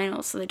for the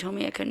finals, so they told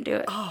me I couldn't do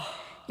it. Oh.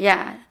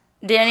 Yeah.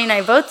 Danny and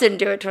I both didn't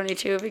do it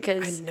 22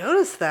 because... I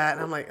noticed that,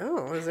 and I'm like,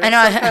 oh, is there I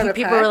know, some kind of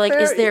people were like,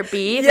 there? is there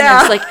beef? Yeah. And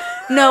I was like,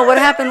 no, what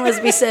happened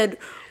was we said,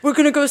 we're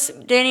going to go...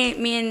 Danny,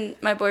 me and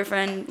my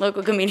boyfriend,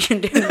 local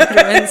comedian Danny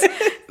Edmonds,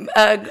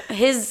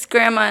 his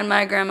grandma and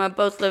my grandma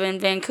both live in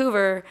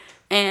Vancouver,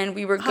 and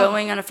we were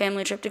going on a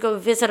family trip to go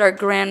visit our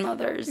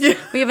grandmothers. Yeah.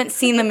 We haven't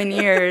seen them in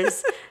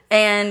years,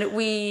 and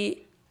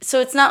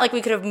so it's not like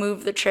we could have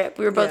moved the trip.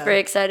 We were both very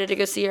excited to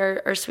go see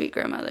our sweet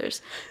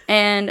grandmothers.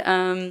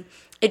 And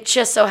it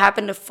just so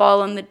happened to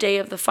fall on the day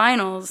of the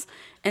finals.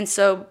 And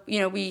so,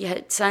 we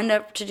had signed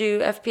up to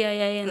do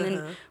FPIA, and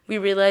then we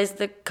realized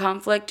the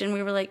conflict, and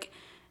we were like,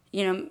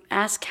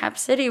 ask Cap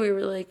City. We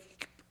were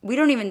like, we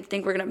don't even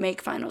think we're going to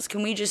make finals.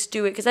 Can we just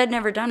do it? Because I'd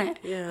never done it.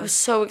 Yeah. I was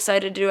so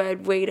excited to do it.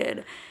 I'd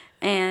waited.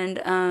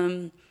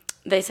 And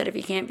they said, if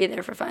you can't be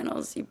there for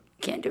finals, you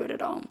can't do it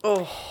at all.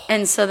 Oh.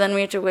 And so then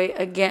we had to wait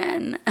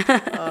again.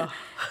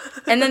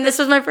 And then this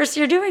was my first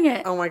year doing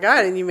it. Oh my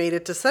God, and you made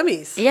it to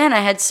semis. Yeah, and I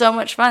had so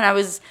much fun.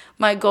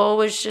 My goal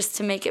was just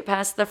to make it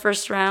past the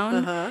first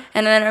round.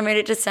 And then I made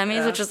it to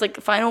semis, which was like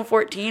the final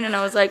 14, and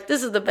I was like,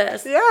 this is the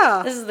best.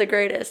 Yeah. This is the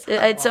greatest.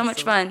 I had so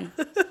much fun.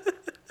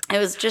 It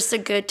was just a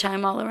good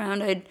time all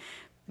around. I'd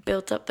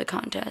built up the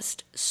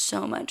contest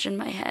so much in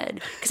my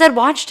head. Because I'd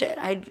watched it.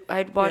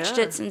 I'd watched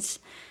it since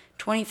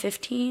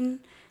 2015.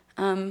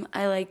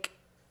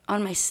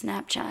 On my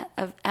Snapchat,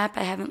 an app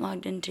I haven't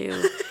logged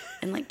into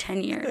in like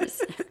 10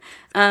 years.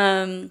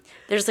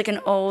 There's like an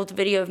old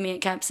video of me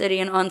at Cap City,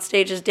 and on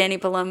stage is Danny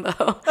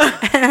Palumbo.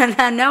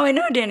 And now I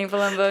know Danny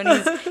Palumbo,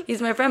 and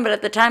he's my friend. But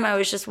at the time, I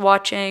was just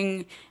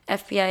watching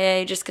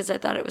FPIA just because I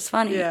thought it was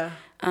funny. Yeah.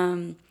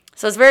 So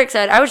I was very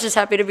excited. I was just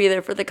happy to be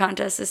there for the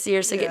contest this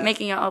year. So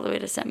making it all the way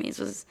to semis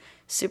was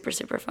super,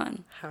 super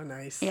fun. How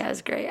nice. Yeah, it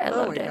was great. I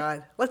loved it. Oh my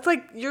God. It's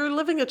like you're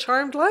living a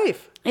charmed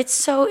life.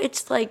 It's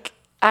like...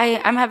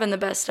 I'm having the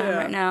best time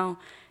right now.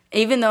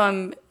 Even though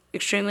I'm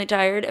extremely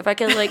tired, if I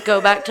could like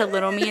go back to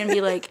little me and be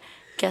like,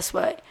 guess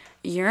what?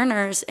 You're a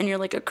nurse and you're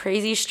like a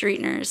crazy street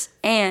nurse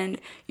and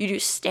you do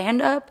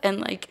stand up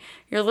and like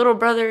your little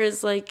brother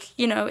is like,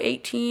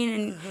 18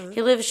 and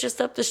he lives just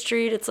up the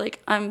street. It's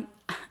like I'm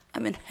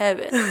in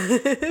heaven.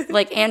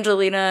 Like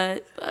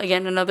Angelina,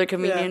 again, another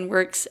comedian,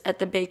 works at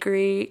the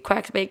bakery,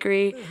 Quack's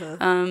Bakery.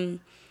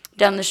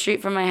 Down the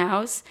street from my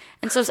house,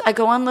 and so I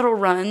go on little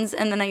runs,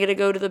 and then I get to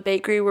go to the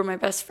bakery where my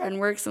best friend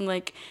works, and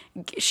like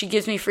she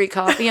gives me free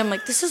coffee. I'm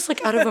like, this is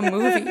like out of a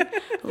movie.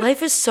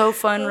 Life is so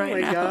fun right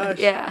now. Gosh.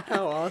 Yeah,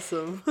 how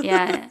awesome.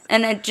 Yeah,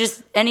 and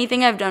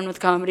anything I've done with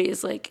comedy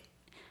is like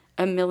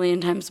a million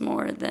times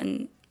more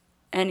than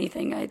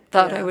anything I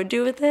thought I would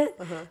do with it.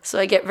 So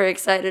I get very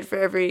excited for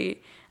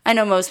every. I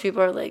know most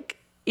people are like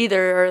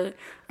either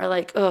are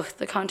like, oh,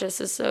 the contest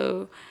is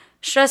so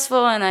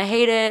stressful and I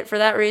hate it for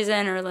that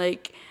reason, or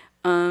like.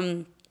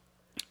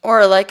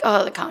 Or like,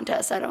 oh, the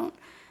contest, I don't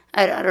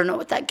know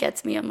what that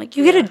gets me. I'm like,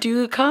 you get to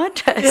do a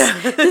contest.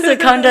 Yeah. This is a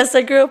contest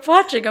I grew up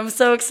watching. I'm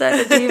so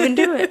excited to even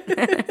do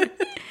it.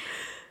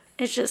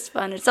 It's just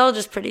fun. It's all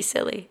just pretty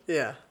silly.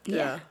 Yeah.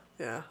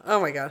 Oh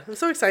my God, I'm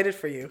so excited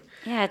for you.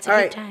 Yeah, it's a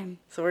good time.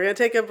 So we're gonna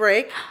take a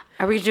break.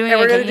 Are we doing? And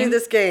we're gonna do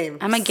this game.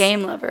 I'm a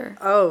game lover.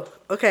 Oh,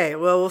 okay.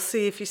 Well, we'll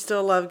see if you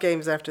still love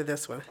games after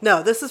this one.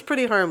 No, this is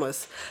pretty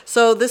harmless.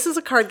 So this is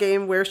a card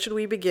game. Where should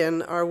we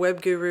begin? Our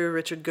web guru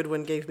Richard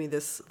Goodwin gave me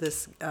this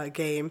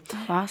game.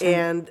 Awesome.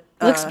 And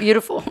looks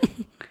beautiful.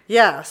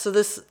 Yeah. So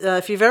this,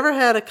 if you've ever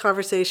had a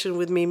conversation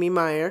with Mimi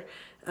Meyer.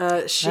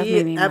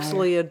 She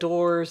absolutely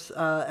adores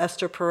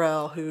Esther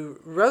Perel, who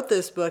wrote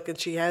this book, and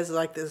she has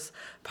like this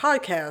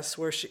podcast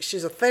where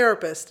she's a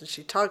therapist and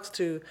she talks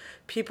to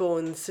people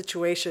in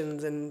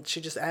situations, and she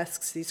just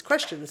asks these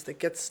questions that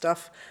get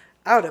stuff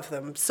out of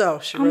them. So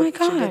she did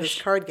this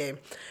card game.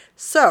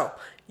 So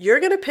you're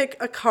going to pick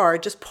a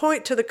card. Just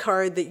point to the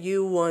card that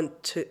you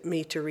want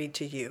me to read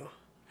to you.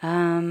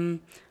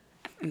 I'm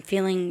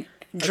feeling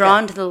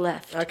drawn to the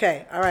left.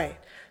 Okay, all right.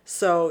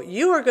 So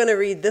you are going to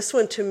read this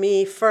one to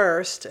me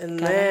first, and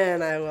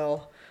then I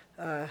will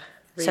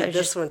read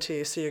this one to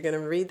you. So you're going to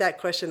read that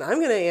question. I'm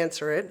going to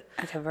answer it.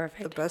 Okay,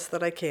 perfect. The best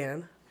that I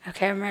can.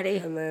 Okay, I'm ready.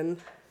 And then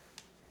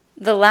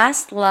The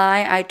last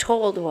lie I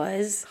told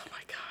was... Oh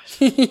my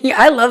gosh.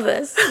 I love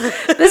this.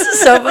 This is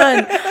so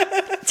fun.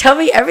 Tell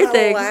me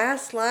everything. The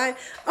last lie.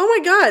 Oh my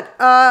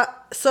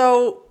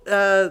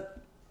God.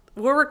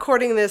 We're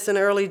recording this in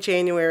early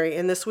January,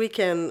 and this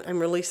weekend I'm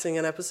releasing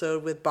an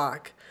episode with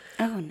Bach.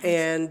 Oh, nice.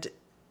 And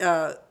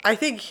I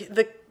think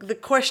the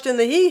question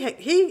that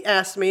he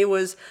asked me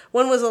was,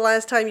 when was the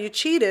last time you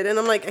cheated? And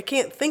I'm like, I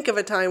can't think of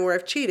a time where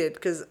I've cheated,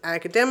 because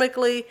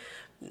academically,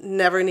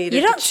 never needed to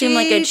cheat. You don't seem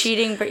like a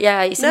cheating, but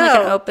yeah, you seem like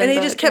an open and he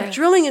book, just kept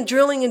drilling and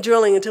drilling and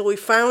drilling until we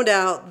found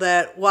out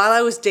that while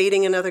I was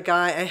dating another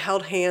guy, I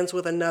held hands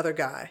with another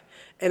guy.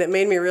 And it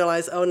made me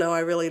realize, oh no, I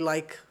really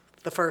like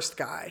the first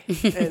guy.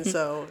 And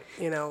so,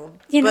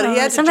 but he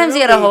had to sometimes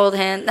you gotta hold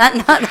hands. Not.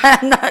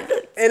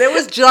 And it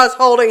was just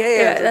holding hands.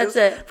 Yeah, that's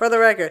it. For the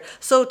record.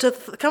 So to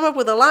come up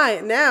with a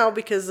lie now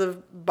because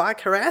of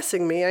Bach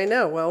harassing me, I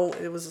know. Well,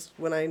 it was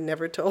when I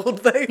never told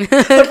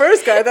the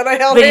first guy that I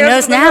held but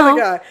hands with now. another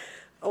guy.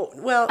 Oh,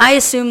 well. I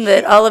assume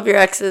that all of your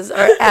exes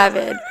are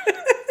avid,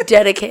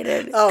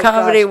 dedicated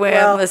Comedy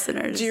Wham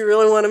listeners. Do you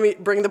really want to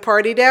bring the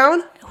party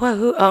down? Well,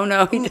 who? Oh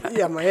no, he doesn't.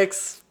 Yeah, my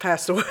ex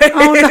passed away.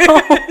 Oh no.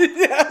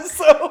 Yeah,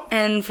 so.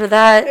 And for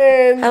that,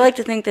 I like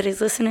to think that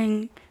he's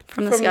listening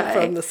from the sky.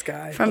 From the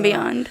sky. From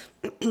beyond.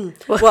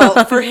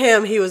 Well, for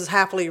him, he was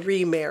happily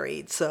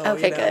remarried, so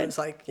good. It's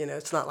like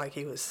it's not like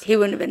he was. He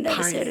wouldn't have been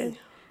devastated.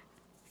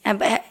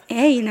 But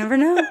hey, you never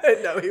know.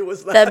 No, he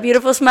was not. That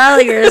beautiful smile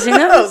of yours, who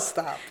knows? Oh,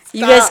 stop.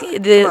 You guys,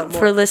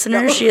 for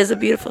listeners, she has a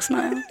beautiful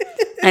smile.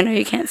 I know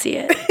you can't see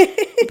it,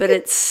 but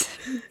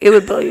it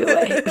would blow you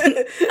away.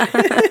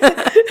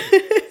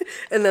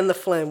 And then the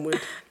phlegm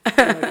would.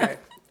 Okay.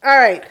 All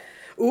right.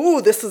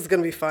 Ooh, this is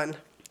gonna be fun.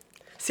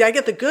 See, I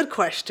get the good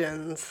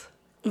questions.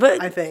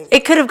 But I think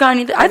it could have gone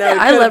either.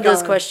 I love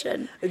this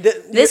question.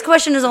 This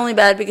question is only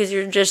bad because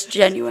you're just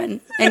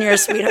genuine and you're a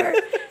sweetheart.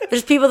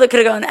 There's people that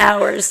could have gone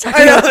hours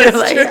talking about it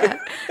like that.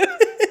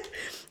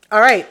 All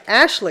right,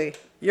 Ashley,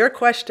 your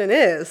question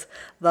is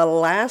the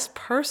last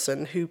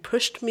person who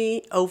pushed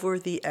me over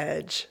the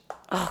edge.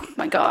 Oh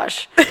my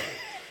gosh.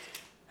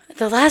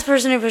 The last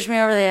person who pushed me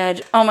over the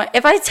edge. Oh my!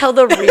 If I tell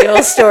the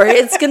real story,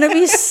 it's gonna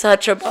be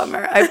such a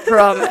bummer. I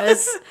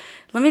promise.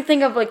 Let me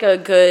think of like a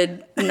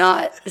good I'm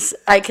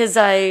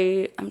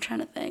trying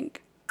to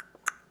think.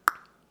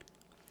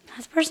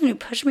 That's the person who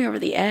pushed me over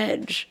the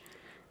edge.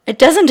 It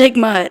doesn't take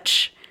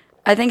much.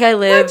 I think I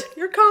live. What?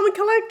 You're calm and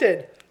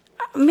collected.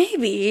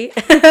 Maybe.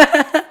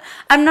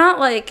 I'm not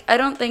like, I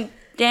don't think,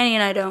 Danny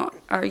and I don't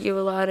argue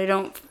a lot. I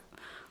don't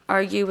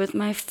argue with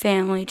my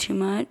family too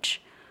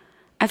much.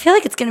 I feel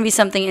like it's going to be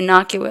something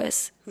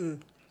innocuous.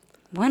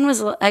 When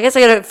was, I guess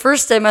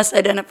I must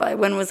identify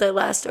when was I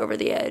last over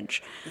the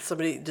edge.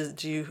 Do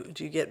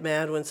you get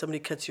mad when somebody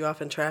cuts you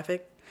off in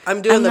traffic?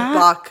 I'm doing the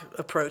Bach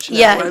approach now.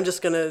 Yeah. Where I'm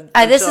just going to.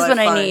 This is what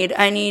I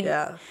need.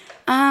 Yeah.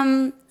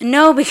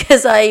 No,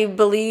 because I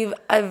believe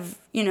I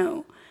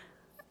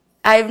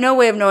have no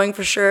way of knowing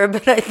for sure,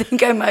 but I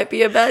think I might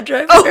be a bad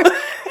driver. Oh.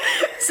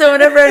 So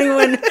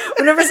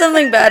whenever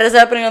something bad is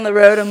happening on the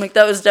road, I'm like,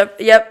 that was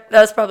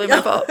probably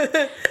my fault.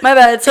 My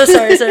bad. So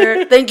sorry,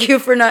 sir. Thank you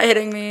for not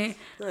hitting me.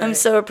 Right. I'm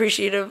so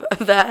appreciative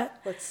of that.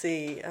 Let's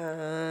see.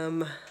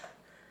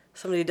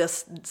 Somebody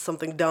does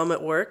something dumb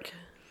at work.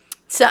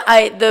 So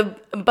the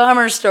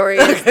bummer story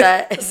is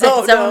that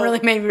someone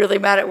really made me really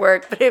mad at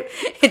work, but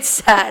it's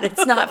sad.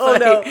 It's not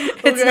funny. Oh, no.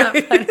 It's not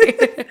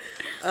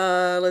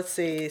funny. Let's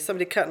see.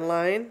 Somebody cut in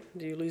line.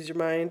 Do you lose your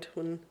mind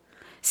when?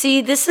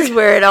 See, this is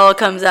where it all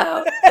comes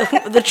out.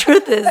 The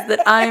truth is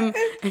that I'm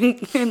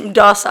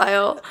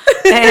docile,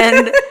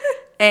 and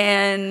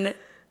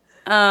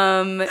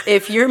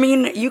if you're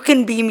mean, you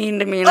can be mean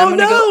to me, and I'm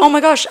gonna go. Oh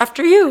my gosh,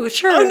 after you,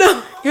 sure. Oh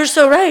no, you're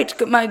so right.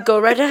 Go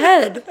right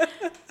ahead.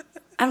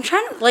 I'm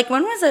trying to,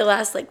 when was I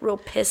last, real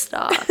pissed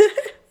off?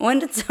 When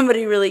did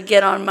somebody really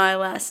get on my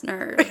last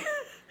nerve?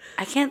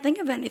 I can't think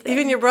of anything.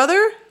 Even your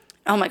brother?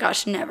 Oh my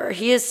gosh, never.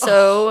 He is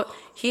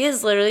he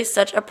is literally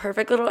such a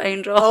perfect little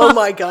angel. Oh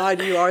my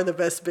God, you are the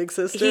best big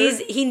sister.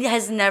 He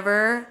has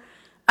never,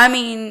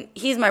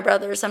 he's my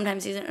brother.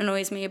 Sometimes he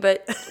annoys me,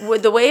 but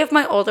the way of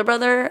my older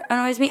brother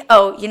annoys me.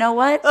 Oh, you know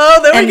what?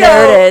 Oh, there we go.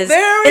 There it is.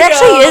 It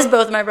actually is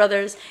both my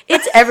brothers.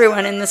 It's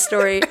everyone in this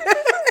story.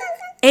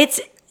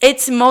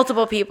 It's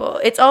multiple people.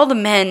 It's all the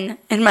men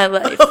in my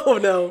life. Oh,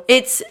 no.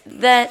 It's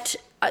that,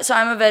 so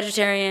I'm a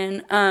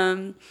vegetarian,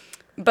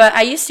 but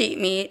I used to eat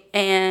meat,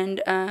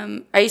 and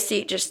I used to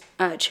eat just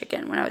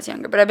chicken when I was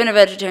younger, but I've been a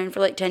vegetarian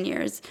for 10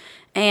 years,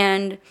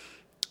 and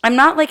I'm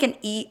not an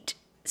eat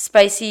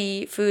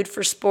spicy food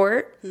for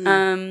sport.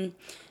 I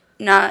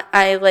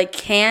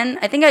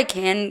think I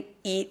can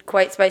eat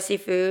quite spicy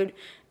food,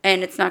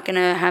 and it's not going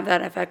to have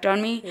that effect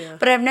on me,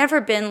 but I've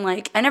never been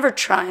I never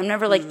try. I'm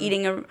never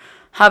eating a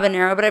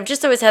habanero, but I've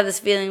just always had this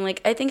feeling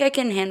I think I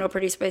can handle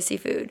pretty spicy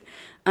food.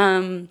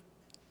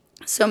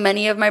 So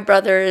many of my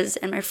brothers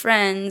and my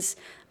friends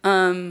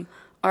they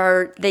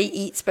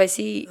eat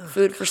spicy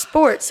food for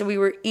sport. So we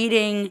were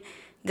eating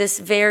this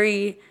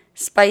very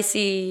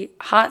spicy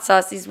hot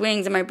sauce, these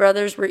wings, and my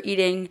brothers were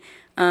eating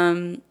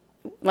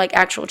like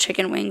actual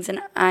chicken wings,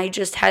 and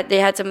they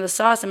had some of the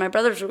sauce, and my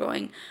brothers were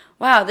going,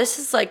 wow, this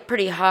is like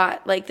pretty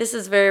hot. Like, this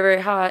is very,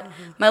 very hot.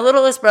 Mm-hmm. My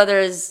littlest brother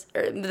is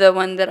the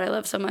one that I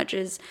love so much.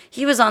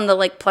 He was on the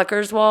like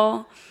pluckers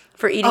wall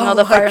for eating all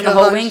the fire and the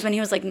whole wings when he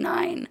was like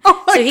 9.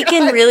 So he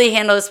can really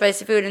handle the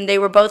spicy food. And they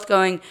were both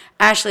going,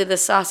 Ashley, the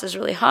sauce is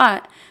really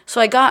hot.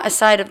 So I got a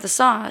side of the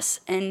sauce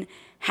and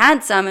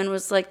had some and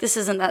was like, this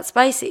isn't that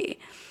spicy.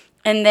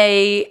 And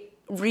they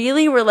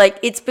really were like,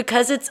 it's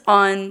because it's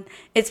on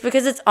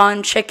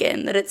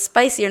chicken that it's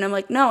spicier. And I'm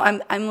like, no,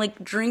 I'm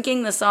like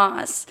drinking the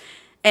sauce.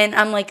 And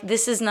I'm like,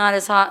 this is not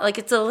as hot. Like,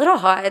 it's a little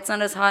hot. It's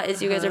not as hot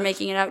as you guys are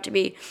making it out to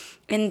be.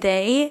 And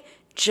they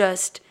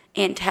just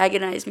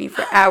antagonized me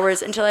for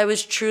hours until I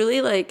was truly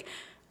like,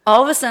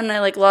 all of a sudden I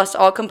like lost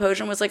all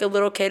composure and was like a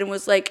little kid and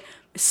was like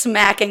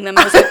smacking them.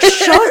 I was like,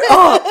 shut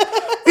up.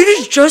 It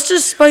is just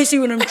as spicy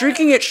when I'm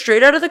drinking it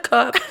straight out of the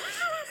cup.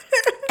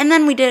 And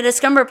then we did a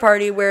scumber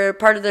party where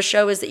part of the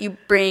show is that you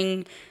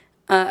bring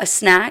a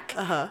snack.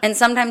 And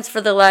sometimes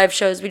for the live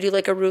shows, we do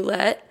like a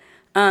roulette.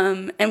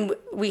 And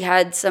we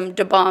had some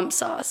Da Bomb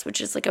sauce, which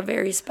is like a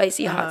very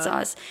spicy hot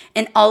sauce.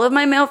 And all of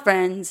my male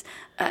friends,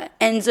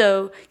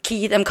 Enzo,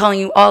 Keith, I'm calling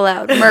you all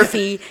out,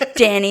 Murphy,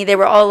 Danny, they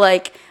were all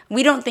like,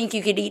 we don't think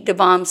you could eat Da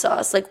Bomb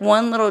sauce. Like,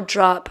 one little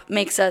drop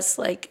makes us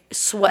like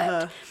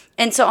sweat.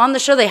 And so on the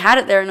show, they had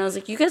it there, and I was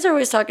like, you guys are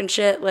always talking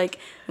shit. Like,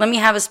 let me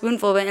have a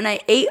spoonful of it. And I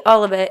ate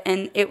all of it,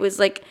 and it was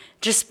like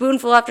just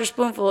spoonful after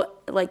spoonful,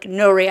 like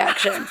no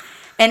reaction.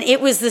 And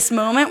it was this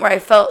moment where I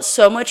felt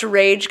so much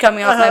rage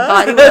coming off my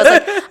body where I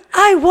was like,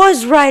 I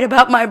was right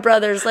about my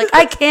brothers. Like,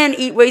 I can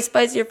eat way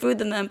spicier food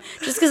than them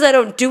just because I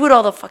don't do it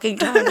all the fucking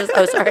time.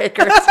 Sorry,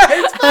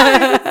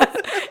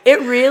 it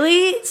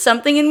really,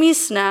 something in me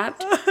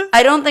snapped.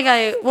 I don't think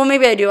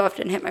maybe I do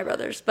often hit my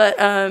brothers, but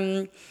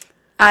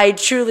I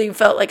truly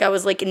felt like I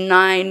was like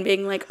 9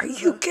 being like, are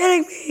you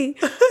kidding me?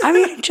 I'm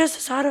eating just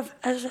as hot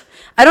as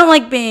I don't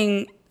like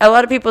being, a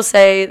lot of people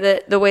say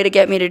that the way to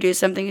get me to do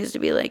something is to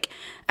be like,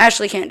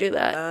 Ashley can't do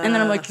that. And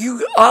then I'm like,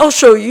 I'll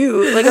show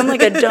you. Like, I'm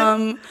like a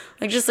dumb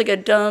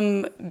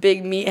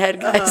big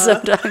meathead guy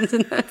sometimes.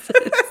 And that's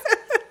it.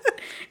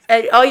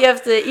 And all you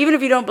have to, even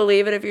if you don't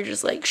believe it, if you're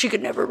just like, she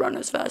could never run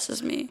as fast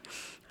as me,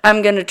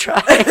 I'm going to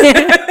try.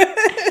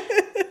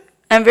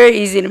 I'm very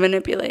easy to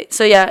manipulate.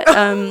 So yeah,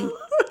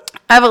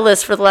 I have a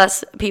list for the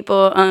last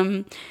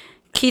people.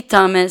 Keith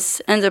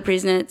Thomas, Enzo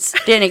Priesnitz,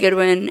 Danny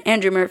Goodwin,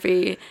 Andrew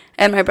Murphy,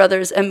 and my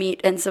brothers Amit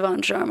and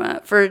Savan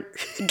Sharma for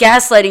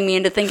gaslighting me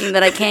into thinking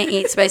that I can't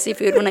eat spicy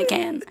food when I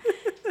can.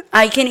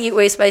 I can eat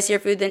way spicier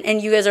food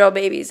and you guys are all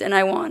babies, and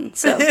I won.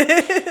 So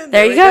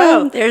there you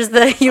go. There's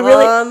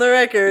on the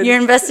record. Your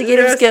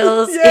investigative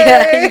skills. Yay.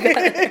 Yeah, you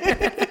got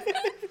it.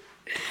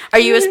 Are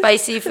you a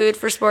spicy food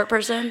for sport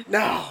person?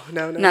 No.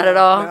 Not at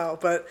all? No,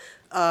 but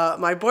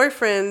my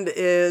boyfriend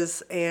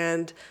is,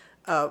 and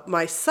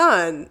my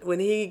son, when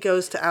he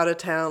goes to out of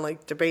town,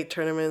 like debate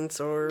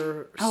tournaments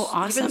or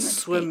even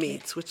swim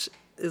meets, which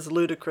is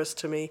ludicrous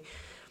to me,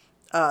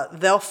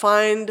 they'll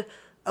find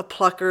a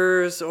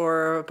Pluckers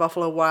or a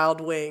Buffalo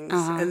Wild Wings,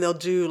 and they'll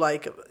do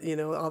like,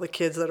 all the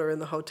kids that are in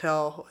the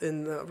hotel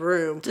in the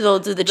room. They'll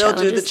do the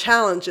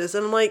challenges.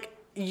 And I'm like,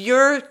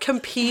 you're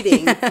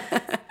competing.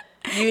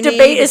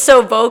 Debate is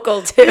so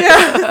vocal too.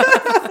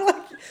 Yeah.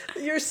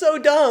 You're so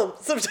dumb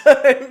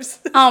sometimes.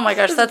 Oh my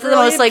gosh, that's the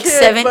most like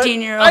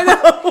 17-year-old. I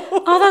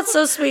know. Oh, that's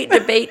so sweet.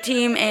 Debate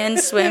team and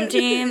swim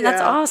team.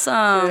 That's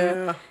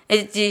awesome.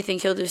 Yeah. Do you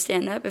think he'll do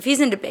stand-up? If he's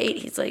in debate,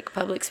 he's like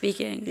public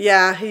speaking.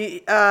 Yeah,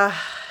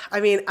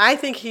 I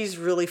think he's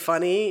really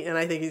funny, and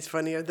I think he's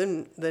funnier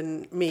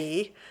than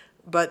me.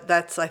 But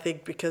that's, I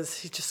think, because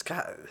he just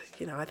got,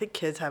 I think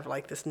kids have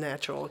like this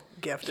natural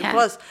gift. Yeah. And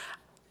plus,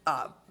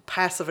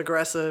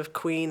 passive-aggressive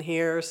queen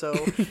here, so,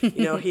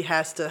 he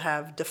has to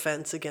have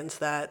defense against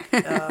that.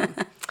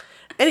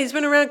 And he's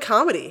been around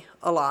comedy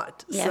a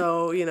lot,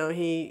 so,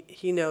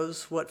 he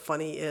knows what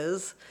funny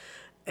is.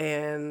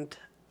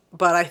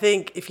 But I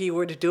think if he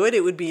were to do it,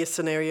 it would be a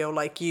scenario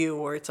like you,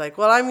 where it's like,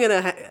 well, I'm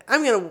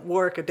gonna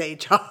work a day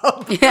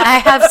job. Yeah, I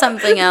have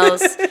something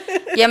else.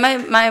 Yeah,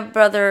 my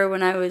brother,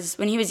 when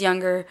he was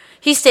younger,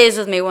 he stays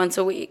with me once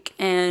a week,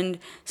 and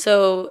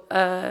so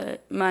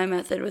my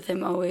method with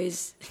him,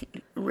 always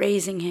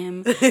raising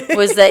him,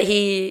 was that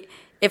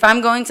if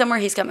I'm going somewhere,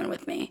 he's coming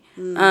with me.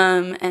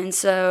 And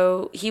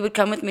so he would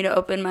come with me to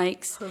open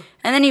mics,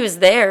 and then he was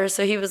there,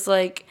 so he was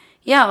like,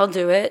 yeah, I'll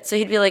do it. So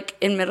he'd be like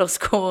in middle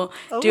school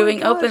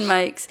doing open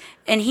mics,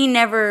 and he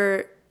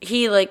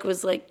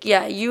was like,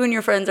 yeah, you and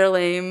your friends are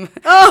lame.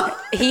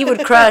 Oh. He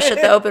would crush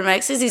at the open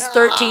mics because he's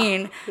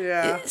 13.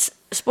 Yeah.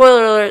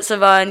 Spoiler alert,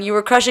 Savan, you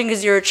were crushing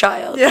because you're a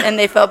child, and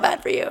they felt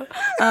bad for you.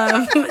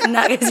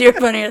 Not because you're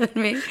funnier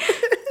than me.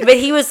 But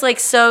he was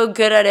like so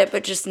good at it,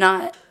 but just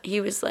not.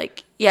 He was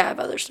like, yeah, I have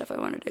other stuff I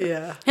want to do.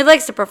 Yeah. He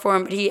likes to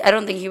perform, but I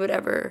don't think he would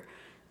ever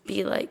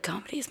be like,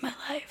 comedy is my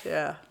life.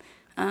 Yeah.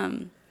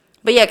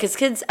 But yeah, because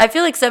kids, I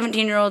feel like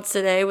 17-year-olds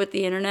today with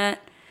the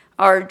internet,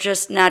 are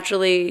just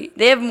naturally,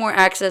 they have more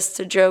access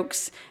to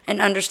jokes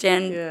and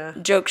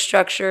understand joke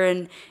structure,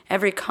 and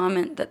every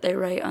comment that they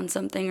write on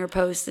something or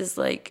post is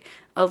like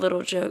a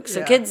little joke.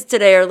 So kids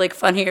today are like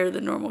funnier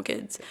than normal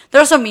kids.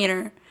 They're also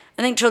meaner.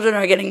 I think children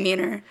are getting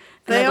meaner.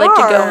 And I'd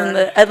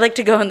like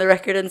to go on the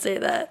record and say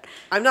that.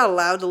 I'm not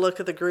allowed to look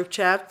at the group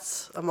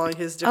chats among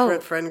his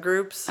different friend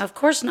groups. Of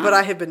course not.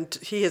 But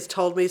he has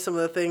told me some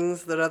of the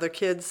things that other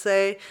kids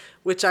say,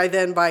 which I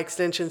then by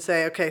extension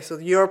say, okay, so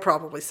you're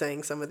probably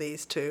saying some of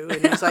these too.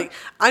 And he's like,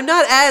 I'm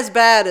not as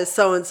bad as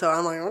so-and-so.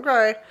 I'm like,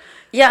 okay.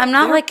 Yeah, I'm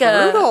not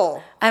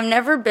brutal. I've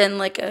never been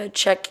like a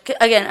check.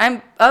 Again,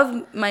 I'm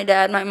of my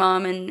dad, my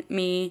mom, and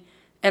me,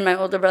 and my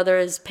older brother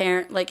as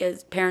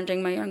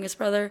parenting my youngest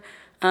brother.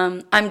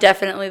 I'm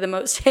definitely the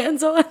most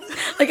hands-on.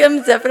 Like,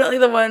 I'm definitely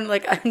the one,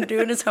 like, I'm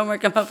doing his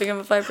homework, I'm helping him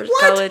apply for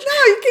college. No,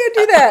 you can't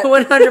do that.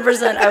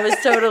 100%. I was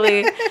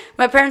totally,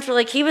 my parents were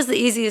like, he was the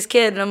easiest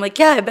kid. And I'm like,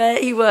 yeah, I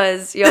bet he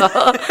was,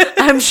 y'all.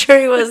 I'm sure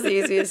he was the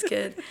easiest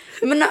kid.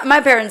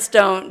 My parents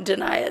don't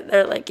deny it.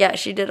 They're like, yeah,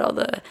 she did all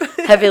the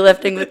heavy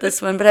lifting with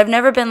this one. But I've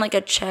never been, like,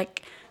 a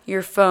check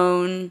your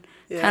phone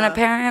kind of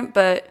parent,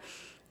 but...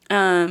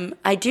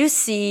 I do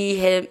see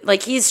him,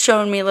 like, he's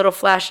shown me little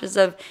flashes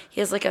of, he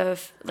has like a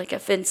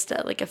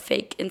Finsta, like a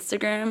fake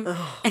Instagram,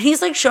 and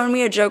he's like shown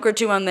me a joke or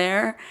two on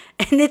there,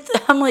 and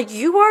I'm like,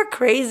 you are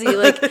crazy.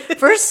 Like,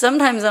 first,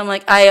 sometimes I'm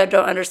like, I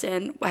don't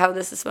understand how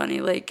this is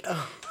funny. Like,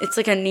 it's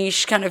like a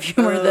niche kind of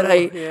humor that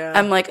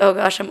I'm like, oh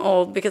gosh, I'm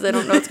old because I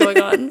don't know what's going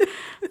on.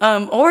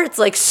 Or it's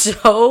like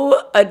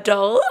so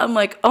adult. I'm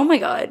like, oh my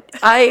God,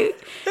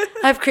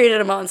 I've created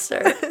a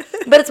monster.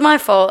 But it's my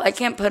fault. I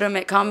can't put him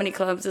at comedy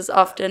clubs as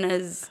often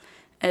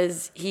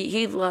as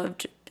he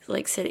loved,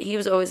 like, sitting. He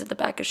was always at the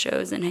back of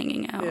shows and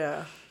hanging out.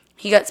 Yeah.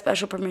 He got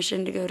special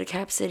permission to go to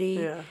Cap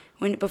City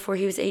before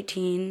he was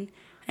 18,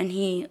 and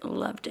he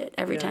loved it.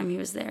 Every time he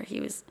was there, he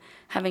was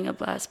having a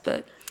blast.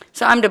 But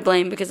so I'm to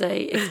blame because I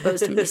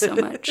exposed him to so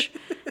much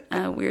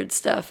weird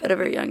stuff at a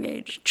very young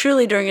age.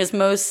 Truly during his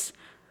most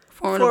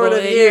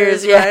formative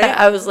years, right?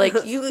 I was like,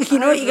 you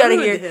know what you gotta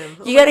hear?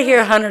 You gotta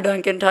hear Hunter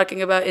Duncan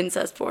talking about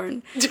incest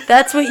porn.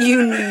 That's what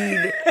you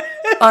need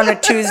on a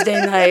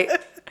Tuesday night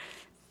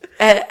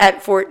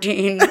at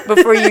 14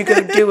 before you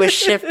go do a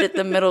shift at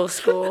the middle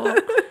school.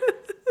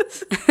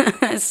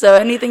 So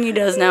anything he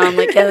does now, I'm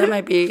like, yeah, that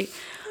might be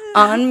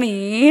on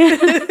me.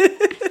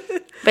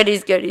 But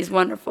he's good. He's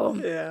wonderful.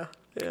 Yeah.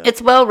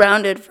 It's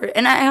well-rounded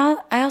and I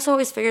also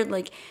always figured,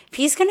 like, if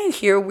he's gonna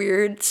hear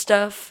weird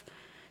stuff,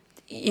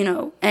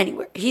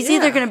 anywhere. He's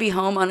either going to be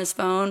home on his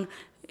phone,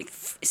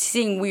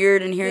 seeing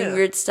weird and hearing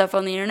weird stuff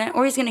on the internet,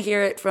 or he's going to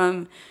hear it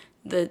from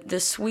the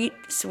sweet,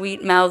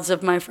 sweet mouths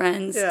of my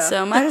friends. Yeah.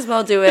 So might as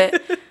well do it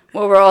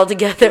while we're all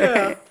together.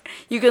 Yeah.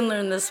 You can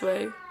learn this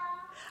way.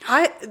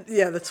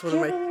 That's one of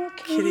my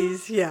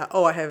kitties. Yeah.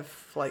 Oh, I have,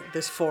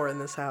 there's 4 in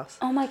this house.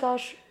 Oh my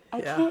gosh. I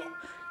can't.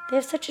 They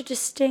have such a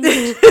distinct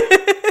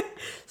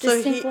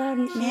loud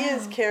meow. He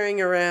is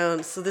carrying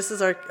around, so this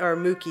is our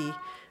Mookie.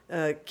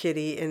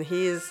 Kitty, and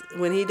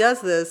when he does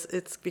this,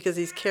 it's because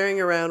he's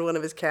carrying around one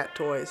of his cat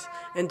toys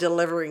and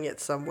delivering it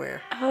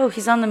somewhere. Oh,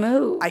 he's on the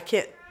move. I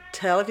can't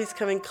tell if he's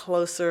coming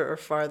closer or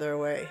farther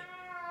away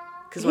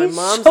because my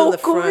mom's so in the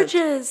front.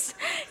 Gorgeous.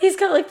 He's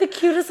got like the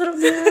cutest little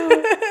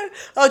meow.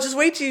 Oh, just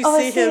wait till you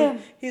see him.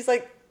 He's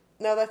like,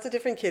 no, that's a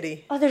different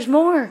kitty. Oh, there's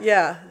more.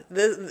 Yeah,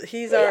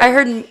 I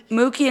heard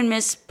Mookie and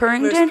Miss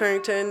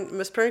Purrington.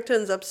 Miss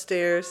Purrington's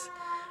upstairs.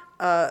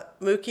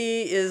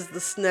 Mookie is the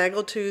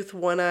snaggletooth,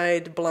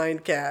 one-eyed,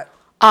 blind cat.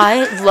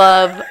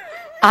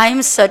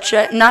 I'm such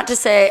a, not to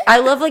say, I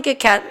love like a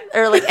cat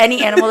or like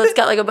any animal that's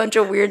got like a bunch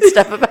of weird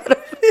stuff about him.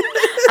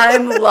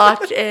 I'm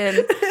locked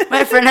in.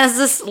 My friend has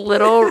this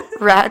little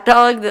rat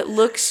dog that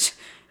looks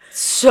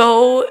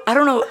so, I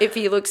don't know if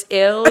he looks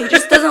ill. He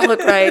just doesn't look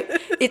right.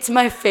 It's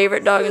my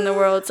favorite dog in the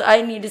world, so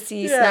I need to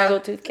see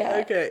Snaggletooth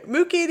Cat. Okay.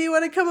 Mookie, do you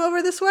want to come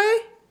over this way?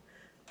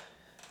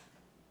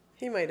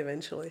 He might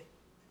eventually.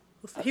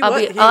 He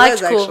was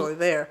actually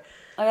there.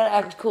 I gotta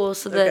act cool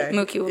so that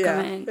Mookie will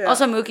come in. Yeah.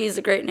 Also, Mookie is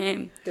a great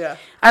name. Yeah.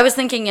 I was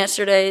thinking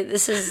yesterday,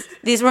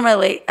 these were my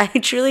late, I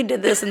truly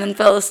did this and then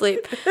fell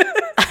asleep.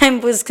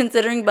 I was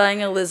considering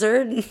buying a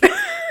lizard.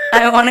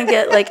 I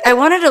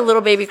wanted a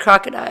little baby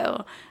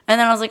crocodile. And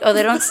then I was like, oh,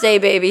 they don't stay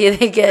baby,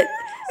 they get,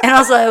 and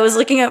also I was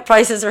looking at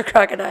prices for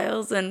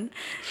crocodiles and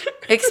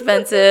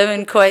expensive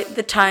and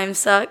the time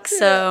sucks.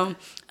 So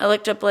I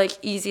looked up like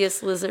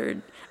easiest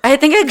lizard. I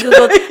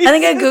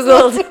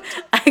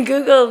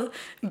googled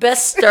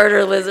best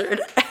starter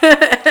lizard,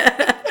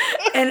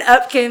 and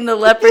up came the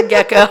leopard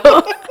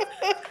gecko.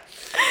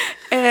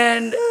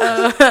 And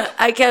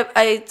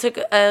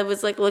I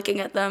was like looking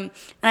at them,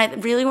 and I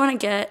really want to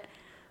get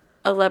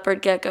a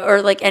leopard gecko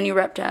or like any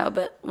reptile,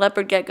 but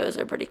leopard geckos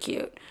are pretty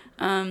cute.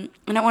 And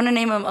I want to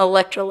name him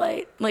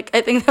Electrolyte. Like,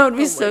 I think that would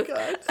be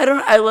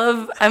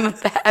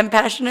I'm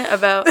passionate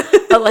about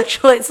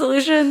electrolyte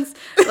solutions.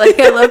 Like,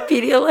 I love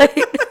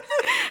Pedialyte.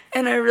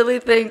 And I really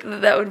think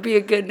that would be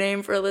a good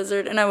name for a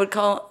lizard. And I would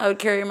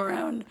carry him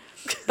around.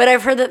 But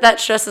I've heard that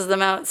stresses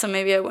them out, so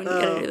maybe I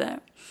wouldn't get to do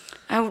that.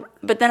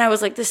 But then I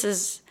was like,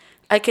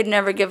 I could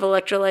never give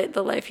Electrolyte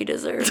the life he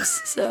deserves.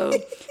 So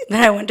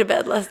then I went to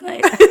bed last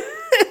night.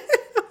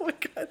 Oh my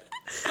God.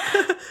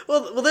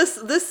 Well,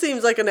 this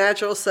seems like a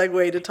natural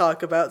segue to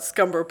talk about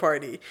Scumber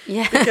Party.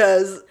 Yeah.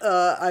 Because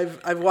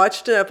I've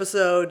watched an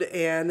episode,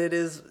 and it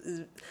is,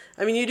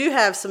 I mean, you do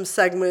have some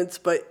segments,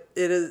 but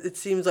it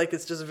seems like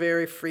it's just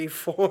very free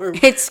form.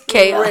 It's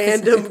chaos.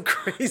 Random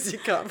crazy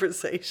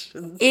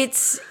conversations.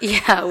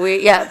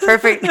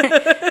 Perfect.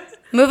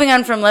 Moving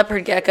on from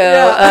Leopard Gecko.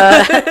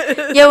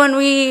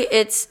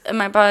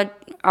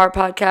 Our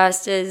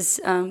podcast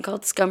is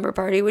called Scumber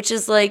Party, which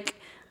is like,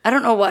 I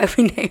don't know why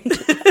we named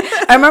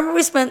it. I remember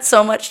we spent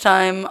so much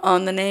time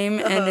on the name,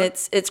 and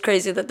it's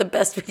crazy that the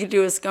best we could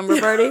do is Scumber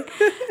Party.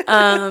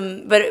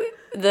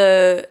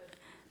 But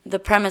the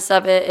premise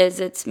of it is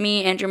it's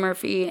me, Andrew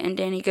Murphy, and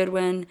Danny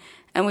Goodwin,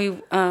 and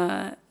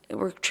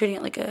we're treating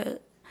it like a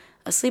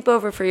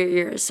sleepover for your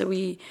ears. So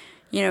we,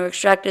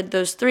 extracted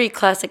those 3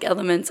 classic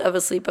elements of a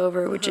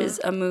sleepover, which is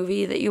a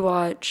movie that you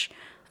watch,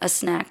 a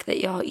snack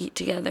that y'all eat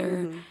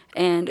together,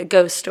 and a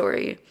ghost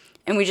story.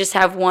 And we just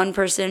have one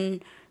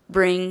person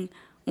bring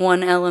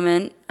one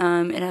element.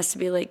 It has to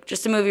be like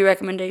just a movie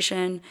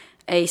recommendation,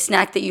 a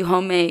snack that you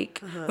home make,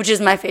 which is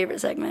my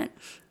favorite segment,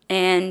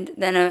 and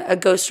then a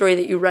ghost story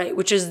that you write,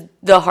 which is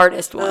the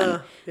hardest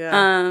one.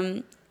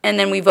 And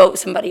then we vote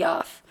somebody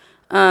off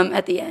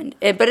at the end.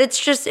 But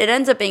it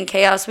ends up being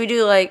chaos. We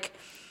do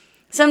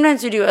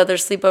sometimes we do other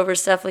sleepover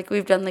stuff, like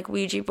we've done like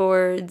Ouija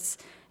boards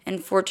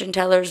and fortune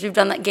tellers. We've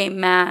done that game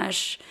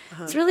MASH.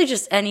 It's really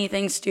just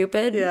anything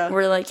stupid.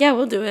 We're like, yeah,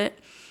 we'll do it.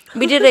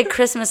 We did a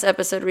Christmas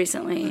episode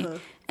recently,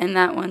 and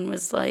that one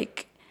was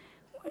like,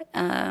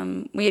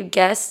 we had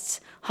guests.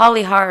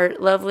 Holly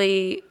Hart,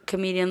 lovely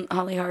comedian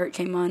Holly Hart,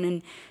 came on,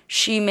 and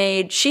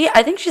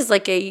I think she's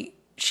like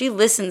she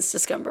listens to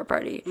Scumber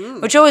Party,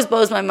 which always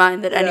blows my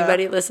mind that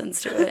anybody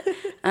listens to it.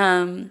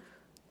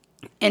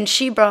 And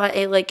she brought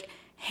a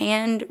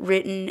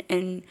handwritten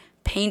and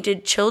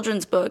painted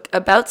children's book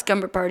about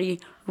Scumber Party,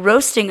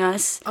 roasting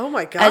us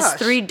as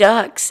 3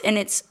 ducks. And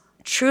it's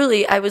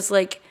truly, I was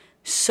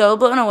so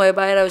blown away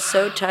by it. I was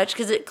so touched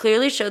because it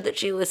clearly showed that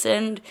she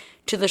listened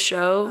to the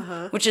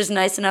show, which is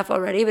nice enough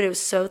already, but it was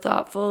so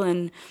thoughtful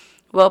and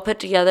well put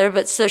together.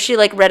 But so she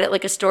read it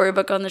like a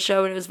storybook on the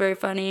show, and it was very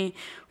funny.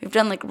 We've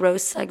done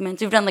roast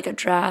segments. We've done a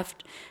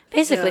draft.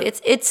 Basically,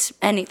 it's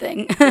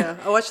anything. I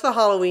watched the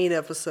Halloween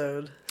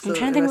episode. I'm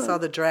trying to think. I saw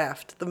the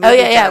draft. The movie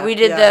draft.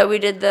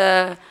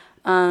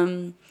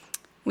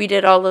 We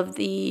did all of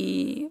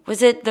the,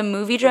 was it the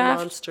movie draft?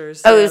 The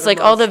monsters. Oh, it was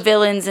all the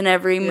villains in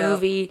every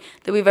movie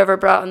that we've ever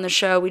brought on the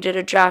show. We did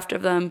a draft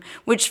of them,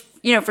 which,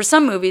 for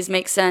some movies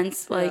makes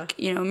sense.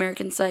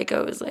 American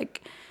Psycho is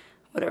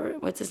whatever,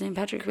 what's his name?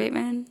 Patrick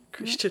Bateman?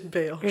 Christian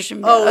Bale.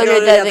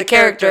 Oh, the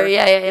character.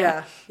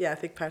 Yeah, I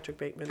think Patrick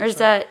Bateman. Or is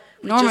that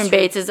Norman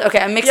Bates?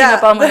 I'm mixing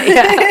up all my,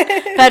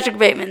 Patrick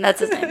Bateman, that's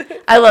his name.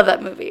 I love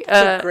that movie. It's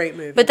a great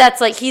movie. But that's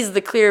he's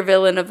the clear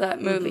villain of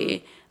that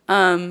movie.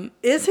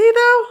 Is he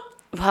though?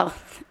 Well,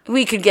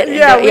 we could get into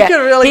it. Yeah, we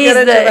could really get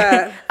into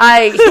that.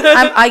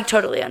 I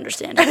totally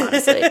understand him,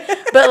 honestly.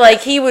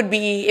 But, he would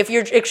be, if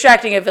you're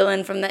extracting a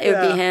villain from that, it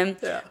would be him.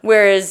 Yeah.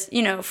 Whereas,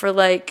 for,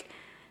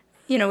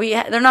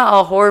 they're not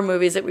all horror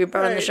movies that we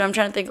brought on the show. I'm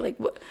trying to think,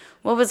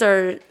 what was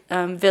our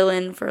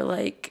villain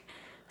for,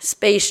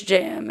 Space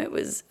Jam?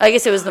 I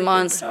guess it was the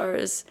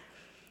Monstars.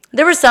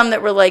 There were some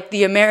that were,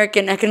 the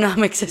American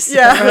economic system.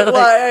 Yeah,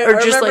 I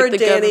remember the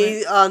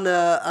Danny government. On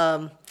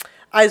the...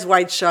 Eyes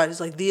Wide Shut is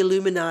the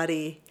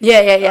Illuminati.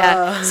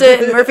 Yeah.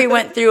 So Murphy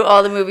went through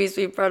all the movies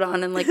we brought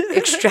on and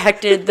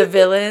extracted the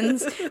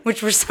villains,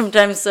 which were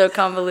sometimes so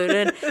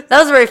convoluted. That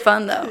was very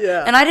fun though.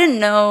 Yeah. And I didn't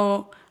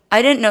know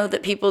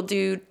that people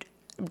do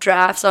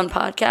drafts on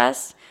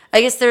podcasts.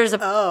 I guess there's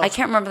I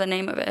can't remember the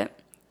name of it.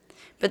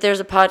 But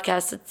there's a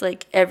podcast that's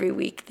every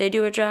week they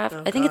do a draft.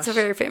 I think it's a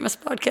very famous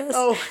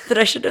podcast that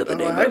I should know the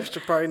name of. I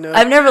should probably know.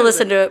 I've never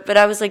listened to it, but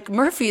I was like,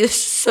 Murphy, this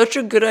is such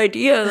a good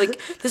idea.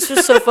 This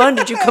was so fun.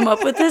 Did you come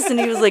up with this? And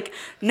he was like,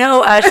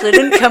 no, Ashley, I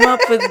didn't come up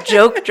with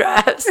joke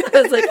drafts.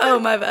 I was like, oh,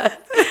 my bad.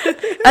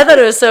 I thought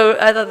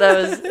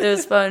it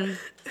was fun.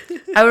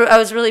 I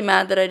was really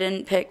mad that I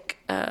didn't pick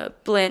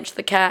Blanche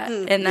the cat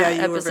in that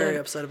episode. Yeah, you were very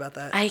upset about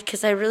that.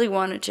 Because I really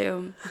wanted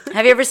to.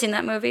 Have you ever seen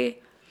that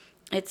movie?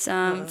 It's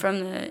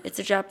it's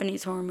a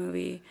Japanese horror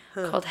movie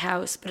called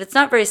House, but it's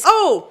not very.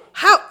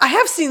 I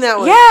have seen that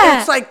one.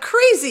 Yeah, it's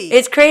crazy.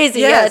 It's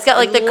crazy. Yes, it's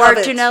got the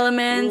cartoon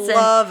elements.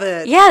 Love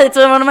it. Yeah, it's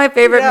one of my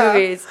favorite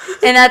movies,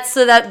 and that's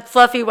that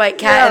fluffy white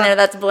cat in there.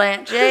 That's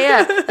Blanche.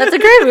 Yeah, that's a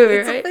great movie,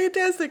 right? It's a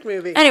fantastic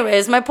movie.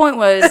 Anyways, my point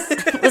was,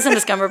 listen to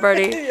Scumber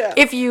Party.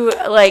 If you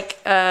like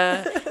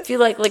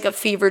a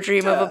fever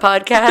dream of a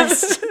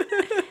podcast,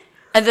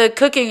 and the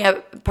cooking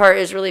part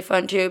is really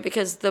fun too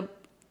because the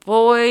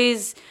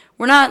boys.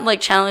 We're not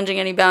challenging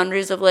any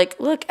boundaries of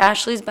look,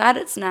 Ashley's bad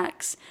at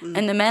snacks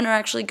and the men are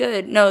actually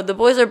good. No, the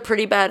boys are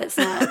pretty bad at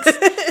snacks.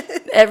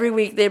 Every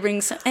week they bring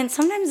some, and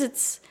sometimes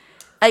it's,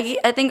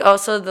 I think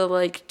also the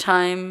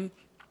time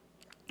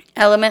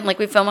element. Like,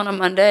 we film on a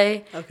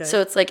Monday. Okay.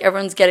 So it's like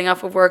everyone's getting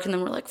off of work and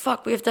then we're like,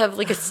 fuck, we have to have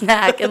like a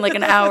snack in like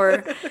an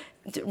hour.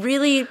 It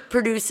really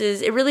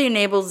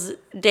enables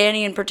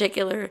Danny in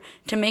particular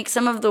to make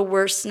some of the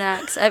worst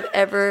snacks I've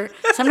ever.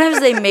 Sometimes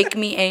they make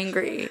me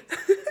angry.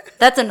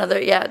 That's another,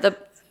 the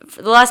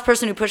last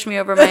person who pushed me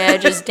over my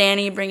edge is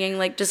Danny bringing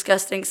like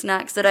disgusting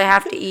snacks that I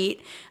have to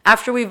eat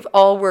after we've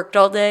all worked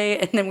all day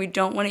and then we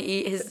don't want to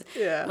eat his,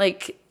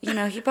 like, you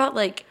know, he brought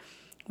like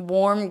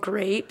warm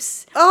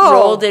grapes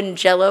rolled in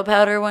Jell-O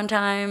powder one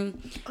time.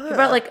 He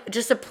brought like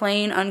just a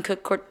plain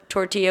uncooked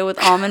tortilla with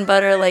almond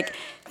butter. Like,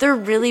 they're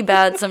really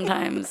bad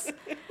sometimes.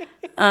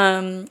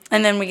 And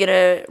then we get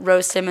to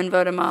roast him and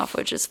vote him off,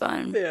 which is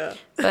fun. Yeah.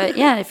 But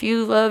yeah, if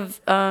you love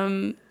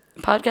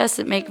podcasts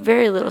that make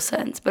very little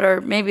sense but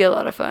are maybe a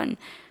lot of fun,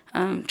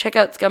 check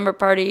out Scumber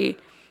Party.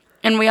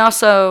 And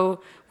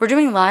we're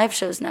doing live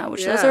shows now,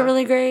 which those are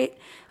really great.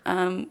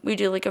 We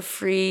do like a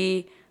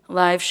free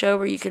live show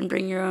where you can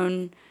bring your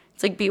own.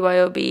 It's like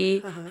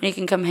BYOB, and you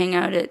can come hang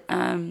out at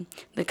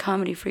the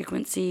Comedy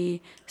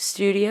Frequency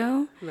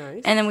studio.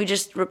 Nice. And then we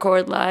just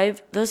record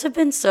live. Those have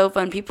been so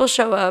fun. People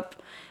show up,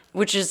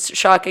 which is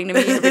shocking to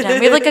me every time.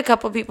 We have like a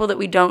couple people that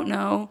we don't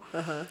know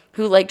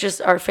who like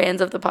just are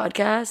fans of the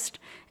podcast.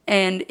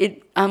 And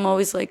I'm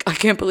always like, I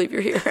can't believe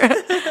you're here.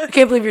 I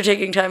can't believe you're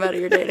taking time out of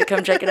your day to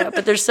come check it out.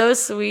 But they're so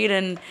sweet,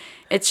 and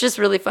it's just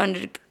really fun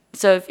to.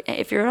 So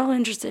if you're at all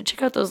interested,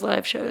 check out those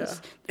live shows.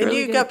 Yeah. And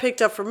really you got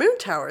picked up for Moon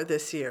Tower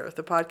this year.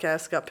 The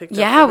podcast got picked up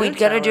for Moon Tower. Yeah, we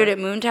got to do it at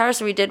Moon Tower.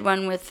 So we did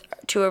one with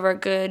two of our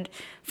good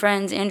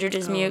friends, Andrew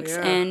Dismukes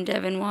and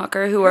Devin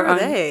Walker, who are on.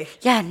 They?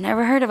 Yeah,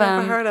 never heard of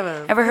them.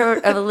 Ever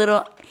heard of a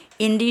little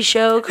indie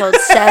show called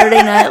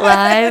Saturday Night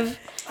Live?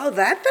 Oh,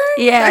 that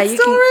thing? Yeah, that's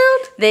still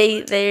around?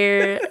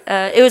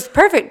 It was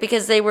perfect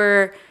because they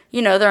were,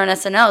 you know, they're on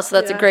SNL, so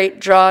that's a great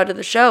draw to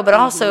the show. But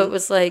also it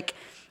was like,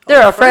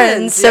 they're our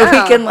friends, so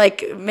we can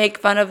like make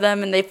fun of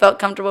them, and they felt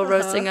comfortable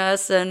roasting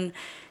us, and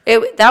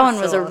that one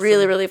was a awesome.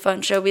 Really, really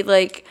fun show. We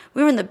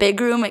were in the big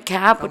room at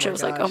Cap, which I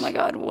was like, oh my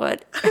god,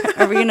 what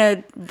are we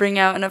gonna bring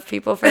out enough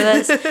people for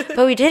this?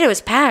 But we did. It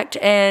was packed,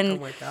 and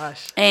oh my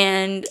gosh,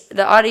 and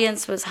the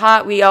audience was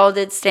hot. We all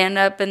did stand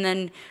up, and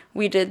then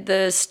we did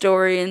the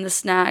story and the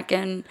snack,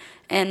 and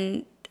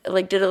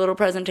like did a little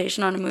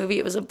presentation on a movie.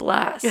 It was a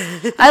blast.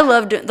 I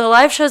loved it. The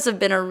live shows have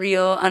been a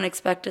real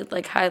unexpected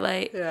like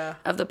highlight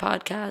of the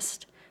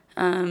podcast.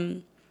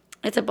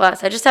 It's a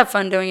blast. I just have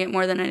fun doing it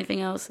more than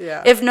anything else.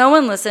 Yeah. If no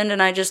one listened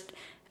and I just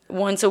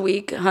once a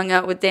week hung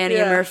out with Danny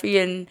and Murphy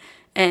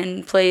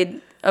and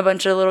played a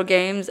bunch of little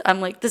games, I'm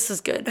like, this is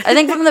good. I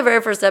think from the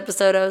very first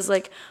episode, I was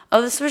like,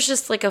 oh, this was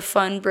just like a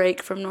fun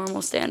break from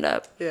normal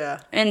stand-up. Yeah.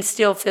 And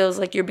still feels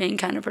like you're being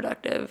kind of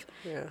productive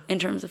in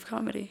terms of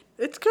comedy.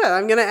 It's good.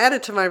 I'm going to add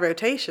it to my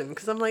rotation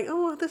because I'm like,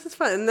 oh, this is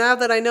fun. And now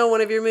that I know one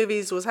of your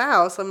movies was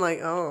House, I'm like,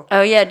 oh.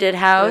 Oh, yeah, did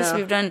House. Yeah.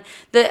 We've done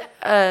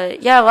a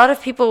lot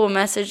of people will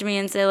message me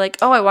and say like,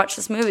 oh, I watched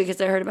this movie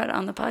because I heard about it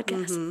on the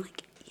podcast. Mm-hmm. I'm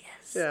like,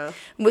 yeah.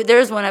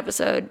 There's one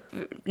episode,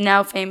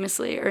 now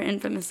famously or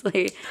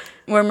infamously,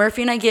 where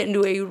Murphy and I get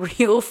into a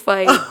real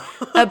fight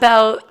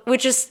about,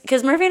 which is,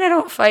 because Murphy and I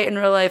don't fight in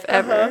real life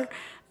ever.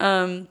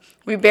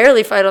 We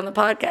barely fight on the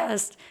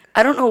podcast.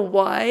 I don't know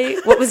why,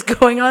 what was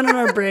going on in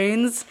our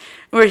brains,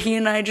 where he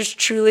and I just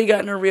truly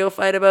got in a real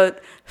fight about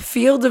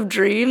Field of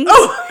Dreams,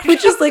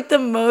 which is like the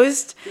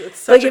most... It's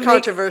such a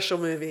controversial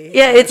movie.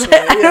 Yeah, it's.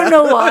 I don't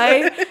know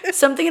why.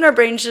 Something in our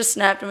brains just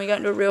snapped and we got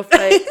into a real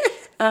fight.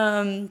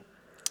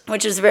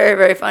 Which is very,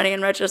 very funny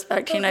in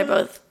retrospect. He and I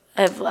both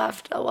have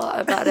laughed a lot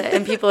about it,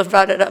 and people have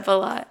brought it up a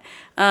lot.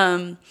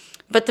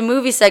 But the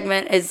movie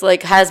segment is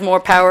like has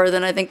more power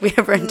than I think we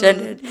ever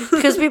intended,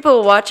 because people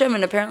will watch them,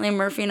 and apparently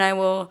Murphy and I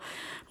will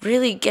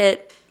really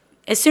get.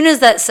 As soon as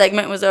that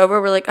segment was over,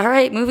 we're like, all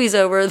right, movie's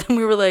over. Then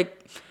we were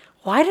like,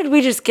 why did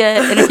we just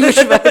get in a huge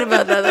fight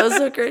about that? That was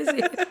so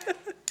crazy.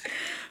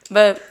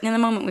 But in the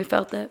moment, we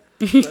felt that.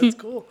 That's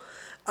cool.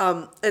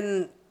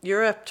 And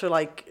you're up to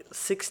like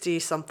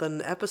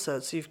 60-something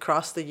episodes. So you've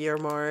crossed the year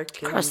mark.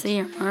 Crossed the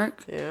year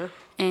mark. Yeah.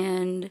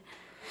 And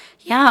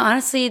yeah,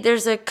 honestly,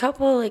 there's a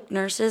couple like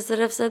nurses that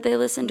have said they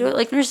listen to it.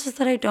 Like nurses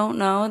that I don't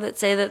know that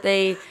say that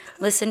they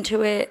listen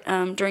to it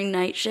during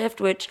night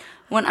shift, which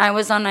when I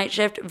was on night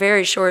shift,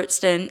 very short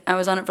stint, I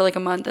was on it for like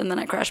a month and then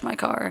I crashed my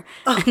car.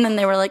 Oh. And then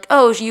they were like,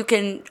 oh,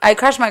 I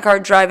crashed my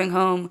car driving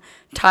home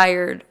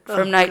tired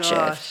from night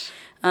shift.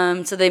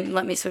 So they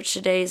let me switch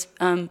to days.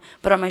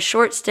 But on my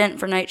short stint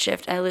for night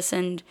shift, I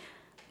listened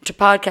to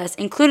podcasts,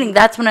 including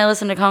that's when I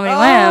listened to Comedy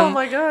Wham. Oh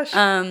my gosh.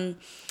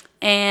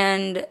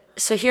 And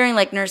so hearing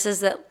like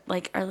nurses that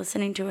like are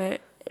listening to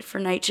it for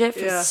night shift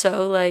is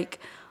so like,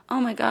 oh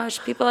my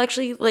gosh, people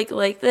actually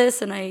like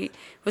this. And I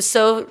was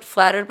so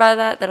flattered by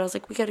that I was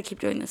like, we got to keep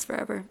doing this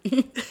forever.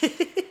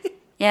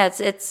 Yeah,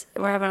 it's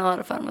we're having a lot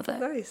of fun with it.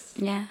 Nice.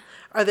 Yeah.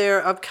 Are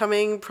there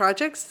upcoming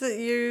projects that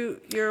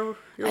you're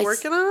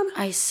working on?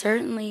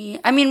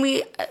 I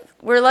mean,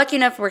 we're lucky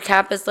enough where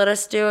Cap has let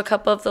us do a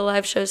couple of the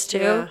live shows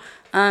too.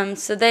 Yeah.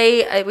 So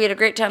we had a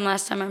great time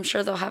last time. I'm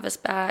sure they'll have us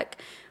back.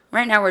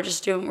 Right now we're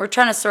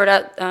trying to sort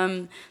out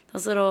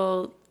those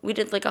little we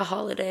did like a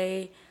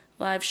holiday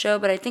live show,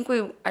 but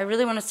I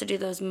really want us to do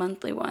those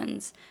monthly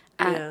ones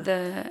at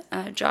the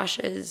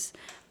Josh's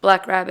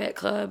Black Rabbit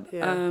Club,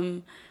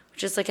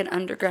 which is like an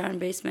underground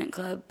basement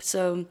club.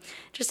 So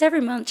just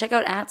every month, check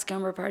out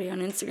 @Scumber Party on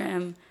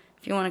Instagram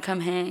if you want to come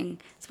hang.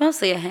 It's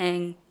mostly a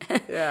hang.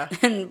 Yeah.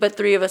 But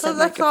 3 of us have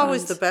that's microphones.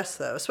 always the best,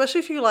 though, especially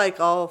if you like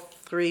all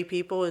 3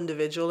 people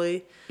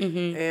individually.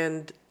 Mm-hmm.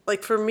 And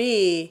like for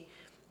me,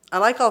 I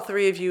like all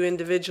 3 of you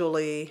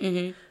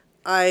individually.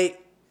 Mm-hmm.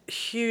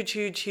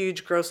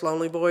 Huge Gross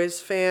Lonely Boys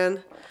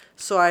fan.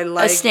 So I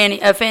like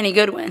a Fanny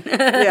Goodwin.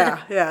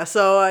 yeah.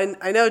 So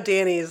I know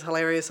Danny is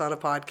hilarious on a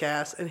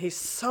podcast, and he's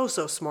so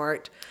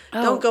smart.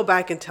 Oh. Don't go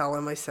back and tell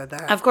him I said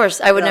that. Of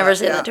course, I would never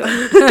say that to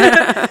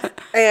him.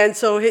 And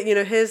so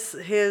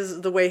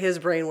his the way his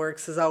brain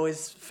works is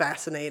always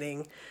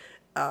fascinating.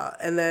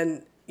 And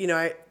then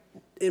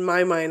in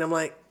my mind, I'm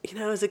like,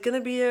 is it going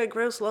to be a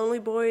Gross Lonely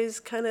Boys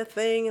kind of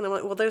thing? And I'm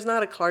like, well, there's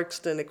not a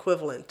Clarkston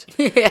equivalent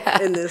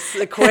in this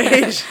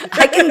equation.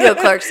 I can go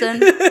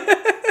Clarkston.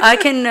 I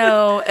can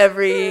know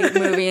every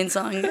movie and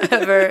song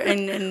ever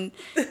and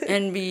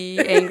be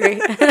angry.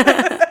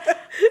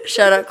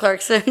 Shout out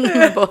Clarkson,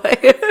 my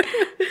boy.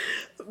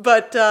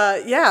 But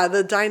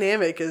the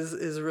dynamic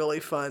is really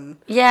fun.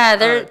 Yeah,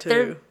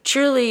 they're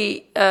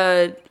truly.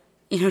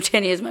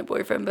 Danny is my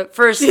boyfriend, but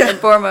first and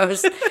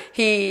foremost,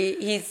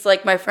 he's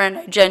like my friend.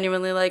 I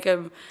genuinely like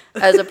him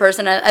as a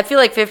person. I feel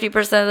like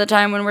 50% of the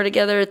time when we're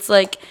together, it's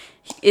like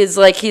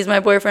he's my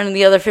boyfriend, and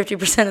the other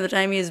 50% of the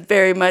time, he's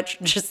very much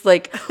just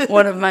like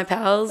one of my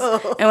pals.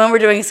 Oh. And when we're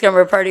doing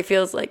Scumber Party,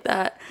 feels like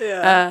that.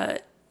 Yeah.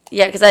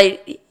 Because I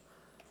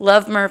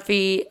love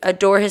Murphy,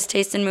 adore his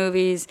taste in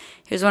movies.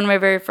 He was one of my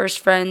very first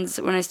friends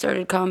when I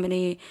started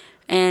comedy,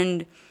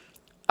 and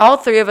all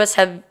 3 of us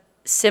have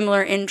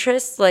similar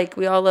interests. Like,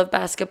 we all love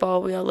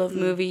basketball, we all love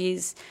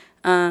movies,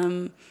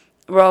 we're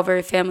all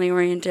very family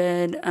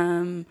oriented,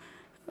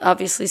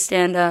 obviously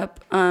stand up,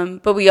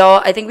 but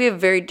I think we have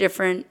very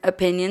different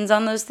opinions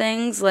on those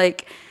things.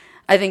 Like,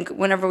 I think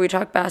whenever we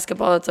talk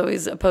basketball, it's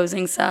always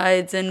opposing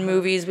sides, and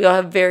movies, we all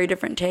have very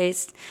different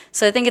tastes.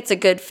 So I think it's a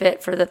good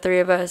fit for the 3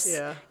 of us,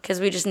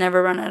 because we just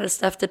never run out of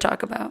stuff to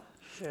talk about.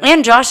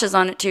 And Josh is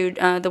on it too,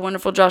 the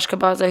wonderful Josh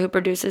Kabaza, who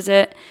produces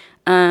it.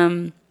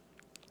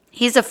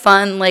 He's a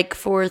fun,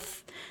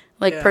 fourth,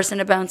 person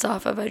to bounce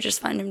off of. I just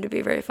find him to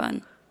be very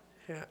fun.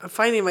 Yeah, I'm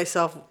finding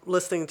myself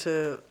listening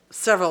to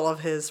several of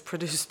his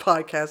produced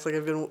podcasts. Like,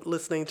 I've been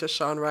listening to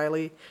Sean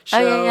Riley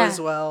show as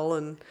well,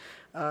 and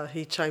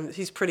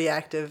he's pretty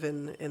active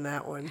in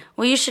that one.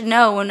 Well, you should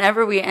know,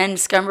 whenever we end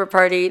Scumber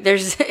Party,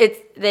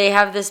 they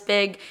have this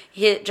big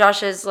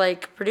Josh's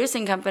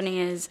producing company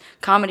is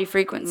Comedy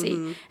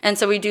Frequency, and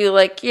so we do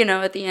at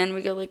the end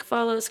we go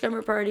follow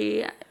Scumber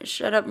Party,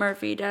 shut up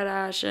Murphy, Dad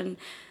Ash,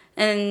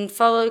 and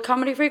follow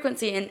Comedy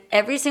Frequency. And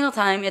every single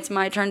time it's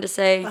my turn to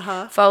say,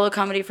 follow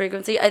Comedy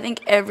Frequency. I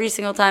think every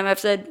single time I've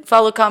said,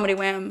 follow Comedy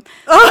Wham.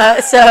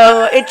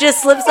 So it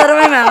just slips out of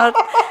my mouth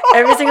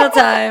every single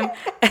time.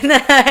 And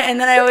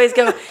then I always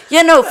go,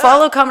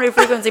 follow Comedy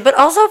Frequency, but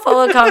also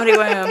follow Comedy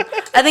Wham.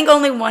 I think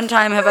only one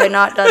time have I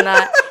not done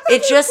that.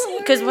 It's just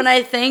because when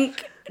I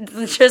think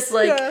just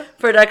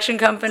production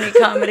company,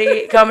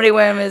 Comedy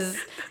Wham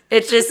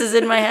it just is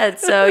in my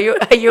head, so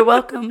you're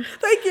welcome.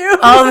 Thank you.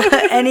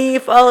 Any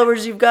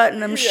followers you've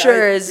gotten, I'm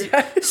sure, is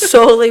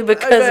solely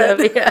because of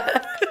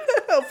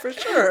Oh, for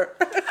sure.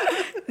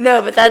 No,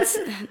 but that's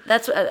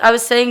what I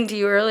was saying to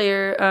you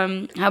earlier.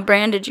 How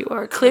branded you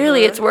are.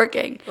 Clearly, it's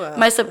working. Wow.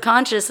 My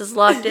subconscious is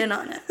locked in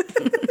on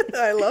it.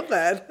 I love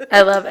that.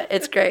 I love it.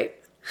 It's great.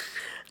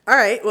 All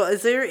right. Well,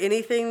 is there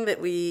anything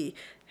that we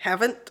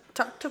haven't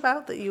talked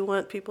about that you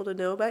want people to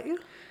know about you?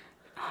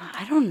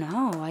 I don't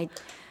know.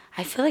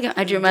 I feel like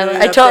I drew my.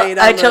 I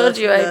told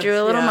you I drew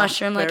a little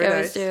mushroom like I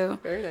always do.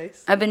 Very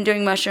nice. I've been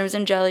doing mushrooms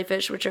and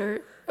jellyfish, which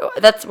are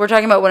we're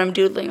talking about what I'm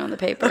doodling on the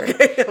paper.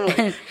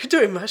 Okay, you're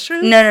doing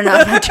mushrooms? No, I'm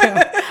not doing.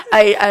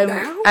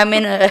 I'm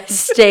in a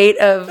state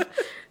of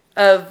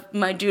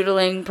my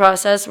doodling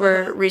process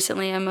where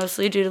recently I'm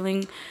mostly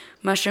doodling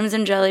mushrooms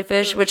and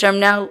jellyfish, which I'm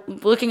now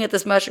looking at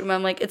this mushroom.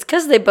 I'm like, it's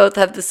because they both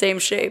have the same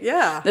shape.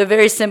 Yeah, they're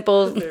very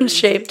simple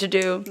shape to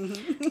do.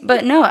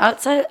 But no,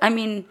 outside, I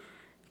mean,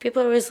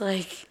 people are always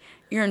like,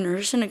 you're a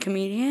nurse and a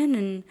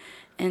comedian,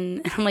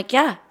 and I'm like,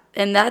 yeah,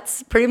 and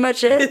that's pretty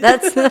much it.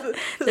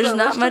 There's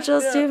not much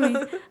else to me.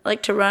 I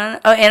like to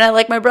run. Oh, and I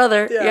like my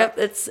brother. Yeah. Yep,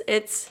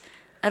 it's.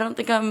 I don't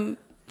think I'm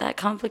that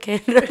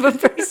complicated of a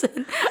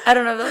person. I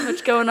don't have that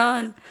much going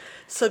on.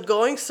 So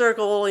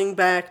circling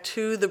back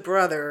to the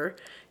brother,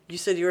 you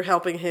said you were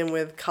helping him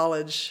with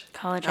college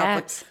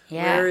acts.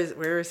 Yeah.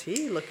 Where is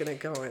he looking at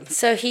going?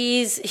 So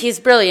he's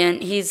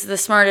brilliant. He's the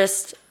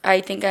smartest I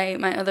think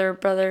my other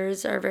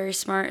brothers are very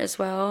smart as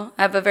well.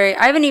 I have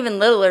an even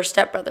littler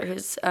stepbrother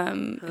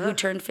who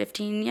turned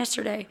 15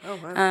 yesterday. Oh,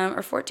 wow.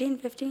 Or 14,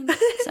 15,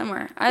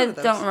 somewhere. I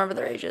don't remember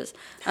their ages.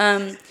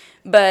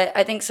 But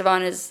I think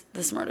Savan is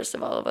the smartest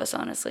of all of us,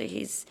 honestly.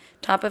 He's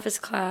top of his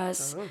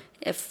class. Oh.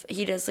 If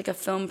he does like a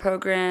film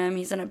program,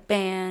 he's in a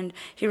band,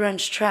 he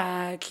runs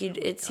track,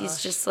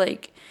 he's just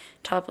like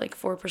top like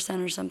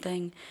 4% or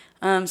something.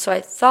 So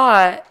I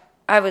thought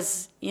I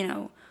was,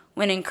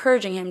 when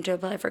encouraging him to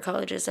apply for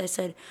colleges, I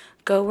said,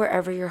 go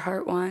wherever your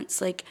heart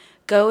wants. Like,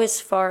 go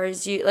as far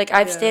as you, like,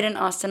 I've stayed in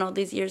Austin all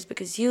these years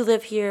because you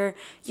live here.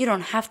 You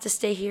don't have to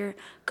stay here.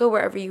 Go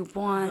wherever you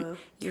want. Uh-huh.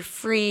 You're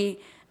free.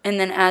 And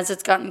then as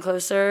it's gotten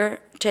closer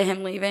to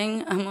him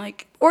leaving, I'm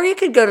like, or you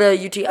could go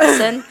to UT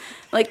Austin.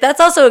 Like, that's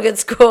also a good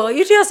school.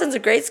 UT Austin's a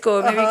great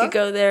school. Maybe you could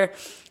go there.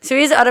 So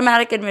he has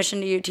automatic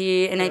admission to UT,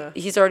 and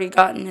he's already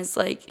gotten his,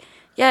 like,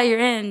 yeah, you're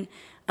in.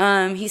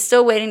 He's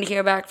still waiting to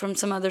hear back from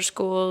some other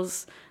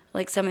schools,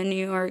 like some in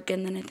New York,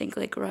 and then I think,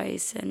 like,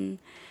 Rice, and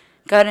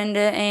got into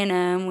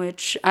A&M,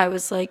 which I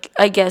was like,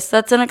 I guess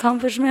that's an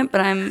accomplishment,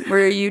 but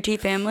we're a UT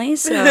family,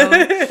 so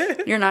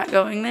you're not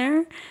going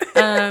there.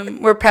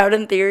 We're proud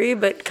in theory,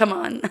 but come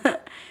on.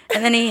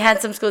 And then he had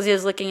some schools he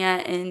was looking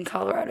at in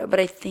Colorado, but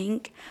I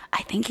think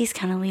he's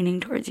kind of leaning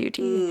towards UT,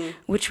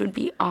 which would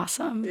be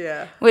awesome.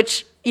 Yeah.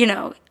 Which,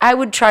 I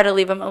would try to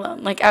leave him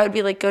alone. Like, I would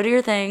be like, go do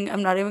your thing.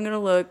 I'm not even going to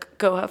look.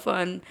 Go have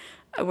fun.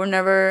 We're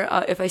never,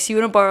 if I see you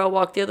in a bar, I'll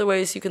walk the other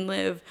way so you can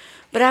live.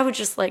 But I would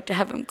just like to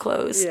have him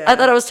close. Yeah. I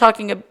think I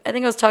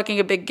was talking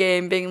a big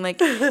game, being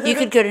like, you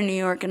could go to New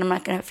York and I'm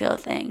not going to feel a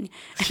thing.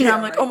 And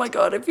I'm like, oh my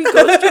God, if he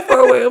goes too far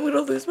away, I'm going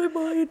to lose my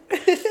mind.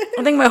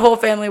 I think my whole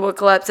family will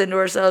collapse into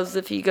ourselves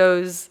if he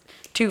goes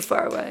too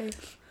far away.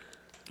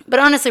 But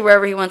honestly,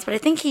 wherever he wants. But I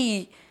think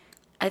he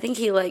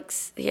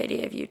likes the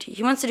idea of UT.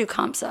 He wants to do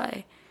comp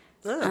sci.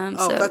 So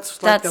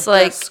that's like the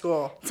best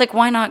school. It's like,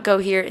 why not go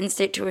here,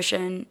 in-state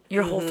tuition?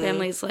 Your whole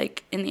family's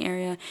like in the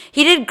area.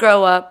 He did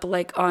grow up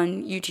like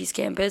on UT's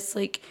campus.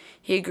 Like,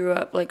 he grew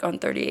up like on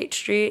 38th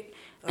Street.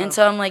 And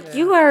so I'm like,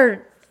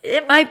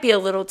 it might be a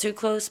little too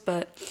close,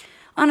 but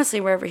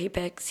honestly, wherever he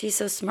picks, he's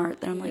so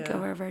smart that I'm like, go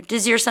wherever.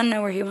 Does your son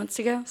know where he wants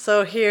to go?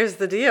 So here's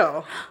the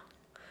deal.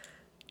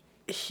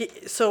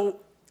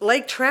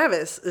 Lake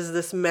Travis is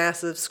this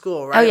massive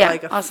school, right? Oh, yeah.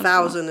 Like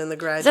 1,000 in the graduating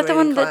class. Is that the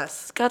one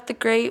that's got the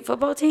great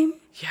football team?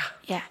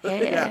 Yeah.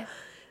 Yeah.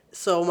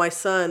 So my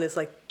son is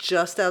like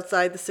just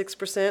outside the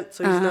 6%,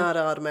 so he's not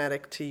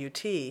automatic to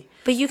UT.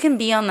 But you can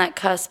be on that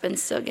cusp and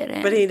still get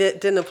in. But he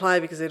didn't apply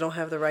because they don't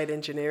have the right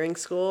engineering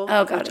school.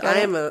 Oh, got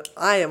it.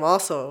 I am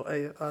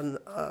also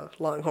a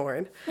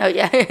Longhorn. Oh,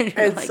 yeah.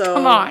 And like, so,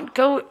 come on,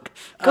 go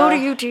to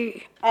UT.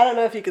 I don't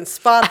know if you can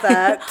spot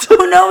that.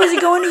 Oh, no, is he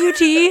going to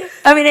UT?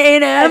 I mean,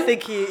 A&M? I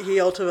think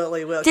he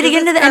ultimately will. Did he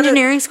get into the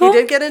engineering school? He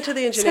did get into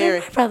the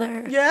engineering. So did my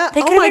brother. Yeah.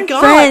 They could have been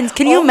friends.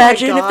 Can you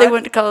imagine if they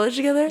went to college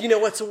together? You know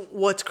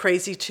what's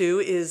crazy, too,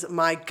 is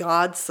my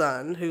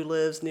godson, who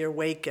lives near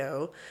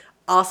Waco,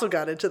 also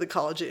got into the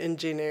College of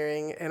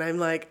Engineering, and I'm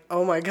like,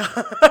 oh my God.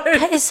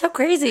 That is so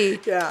crazy.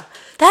 Yeah.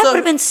 That would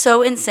have been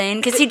so insane,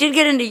 because he did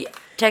get into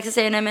Texas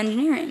A&M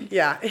engineering.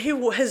 Yeah,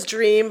 his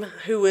dream,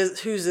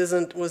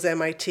 was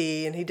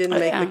MIT, and he didn't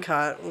make the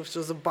cut, which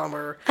was a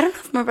bummer. I don't know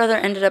if my brother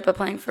ended up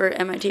applying for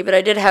MIT, but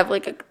I did have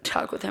like a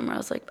talk with him where I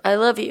was like, I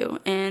love you,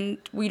 and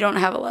we don't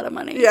have a lot of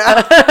money.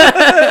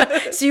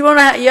 Yeah. So you'll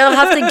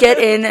have to get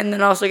in and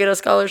then also get a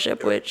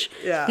scholarship, which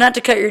not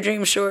to cut your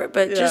dreams short,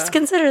 but just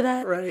consider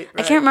that. Right.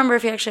 I can't remember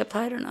if he actually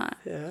applied or not.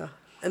 Yeah.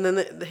 And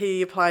then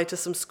he applied to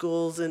some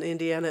schools in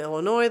Indiana,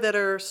 Illinois that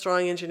are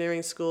strong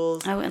engineering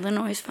schools. Oh,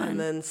 Illinois is fun. And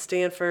then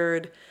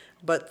Stanford.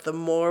 But the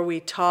more we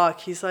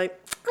talk, he's like,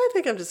 I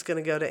think I'm just going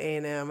to go to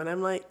A&M. And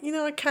I'm like,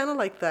 I kind of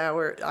like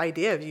the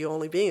idea of you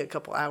only being a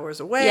couple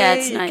hours away. Yeah,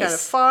 it's You're nice. kind of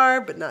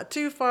far, but not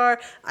too far.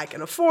 I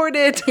can afford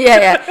it.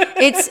 Yeah.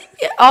 It's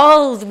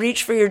all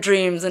reach for your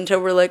dreams until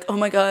we're like, oh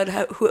my God,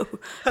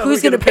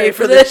 who's going to pay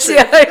for this?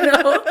 Yeah, I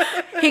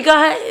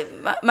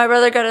know. My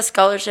brother got a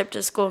scholarship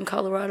to school in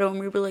Colorado, and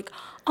we were like,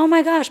 oh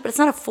my gosh, but it's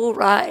not a full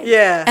ride.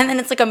 Yeah. And then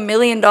it's like $1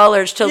 million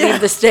to leave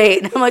the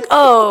state. And I'm like,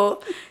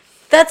 oh,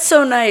 that's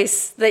so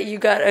nice that you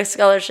got a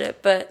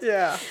scholarship. But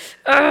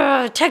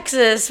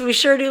Texas, we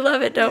sure do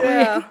love it, don't we?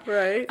 Yeah,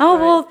 right. Oh,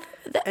 right. Well,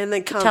 and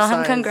then comp tell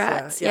science, him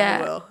congrats. Yeah.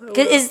 I will.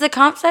 Is the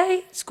comp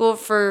sci school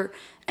for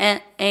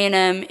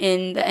A&M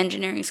in the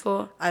engineering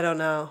school? I don't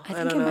know. I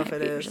don't know if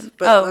it is.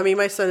 But I mean,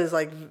 my son is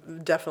like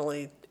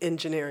definitely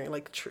engineering,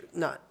 like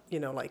not,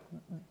 like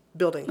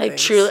building like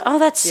things. Truly. Oh,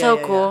 that's so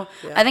cool.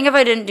 Yeah. I think if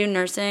I didn't do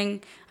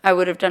nursing, I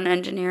would have done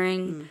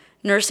engineering.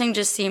 Nursing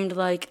just seemed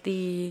like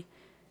the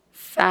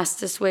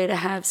fastest way to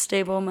have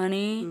stable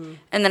money,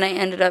 and then I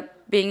ended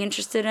up being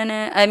interested in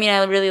it. I mean,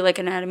 I really like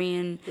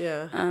anatomy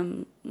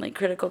and like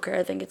critical care.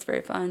 I think it's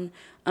very fun.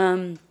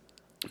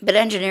 But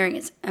engineering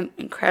is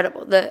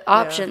incredible. The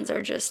options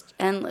are just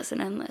endless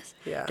and endless.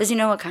 Yeah. Does he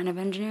know what kind of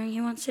engineering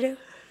he wants to do?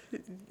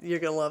 You're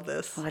gonna love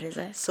this. What is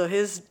it? So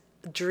his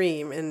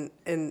dream,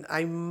 and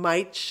I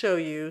might show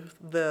you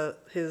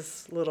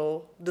his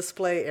little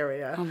display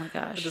area. Oh my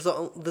gosh.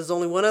 There's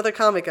only one other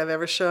comic I've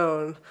ever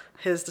shown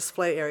his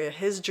display area.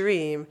 His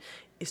dream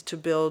is to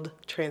build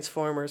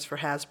Transformers for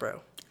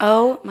Hasbro.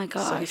 Oh my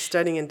gosh. So he's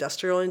studying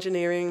industrial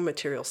engineering,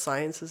 material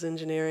sciences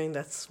engineering.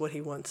 That's what he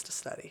wants to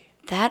study.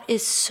 That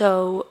is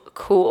so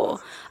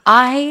cool.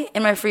 I,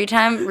 in my free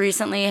time,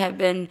 recently have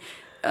been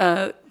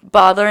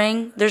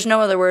bothering, there's no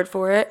other word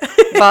for it,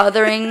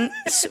 bothering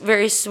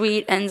very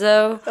sweet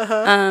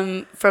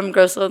Enzo from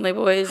Gross Lonely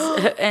Boys.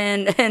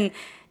 and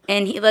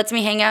he lets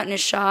me hang out in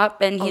his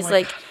shop, and he's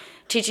like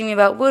teaching me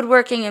about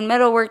woodworking and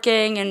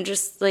metalworking and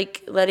just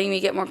like letting me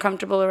get more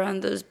comfortable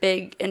around those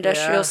big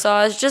industrial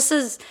saws. Just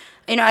as,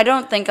 you know, I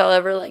don't think I'll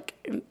ever like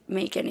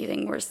make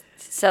anything worth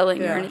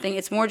selling or anything.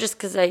 It's more just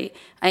because I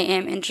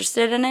am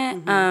interested in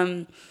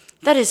it.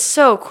 That is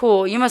so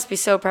cool. You must be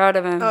so proud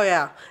of him. Oh,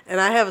 yeah. And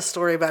I have a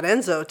story about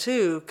Enzo,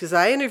 too, because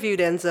I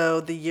interviewed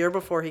Enzo the year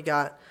before he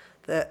got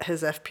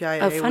his FPIA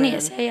win. Oh, funny,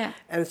 yeah.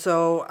 And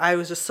so I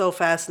was just so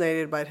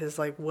fascinated by his,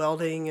 like,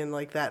 welding and,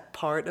 like, that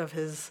part of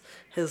his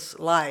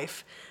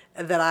life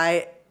that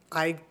I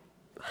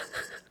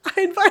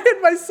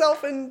invited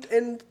myself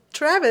and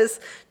Travis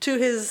to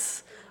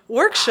his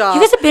workshop.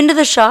 You guys have been to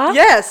the shop?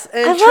 Yes.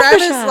 And I love the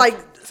shop.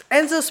 Travis,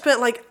 Enzo spent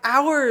like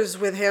hours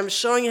with him,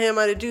 showing him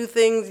how to do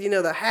things, you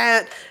know, the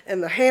hat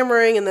and the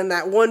hammering, and then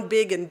that one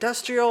big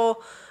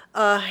industrial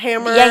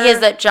hammer. Yeah, he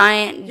has that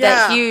giant,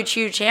 that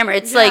huge hammer.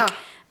 It's like,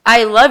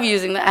 I love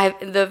using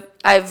that.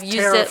 I've used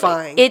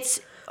terrifying. It's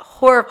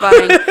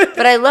horrifying,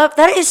 but I love,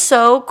 that is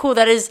so cool.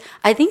 That is,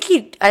 I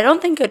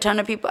don't think a ton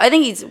of people, I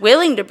think he's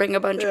willing to bring a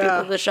bunch of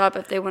people to the shop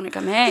if they want to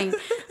come hang.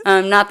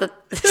 Not that,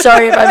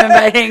 sorry if I'm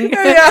inviting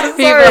people.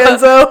 Sorry,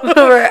 Enzo.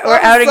 we're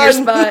outing your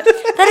spot.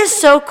 That is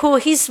so cool.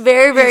 He's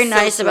very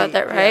nice about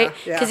that, right?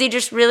 Because he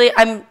just really,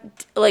 I'm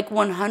like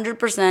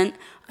 100%,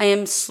 I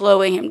am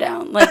slowing him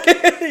down. Like,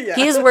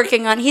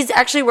 he's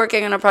actually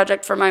working on a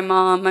project for my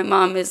mom. My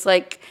mom is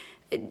like,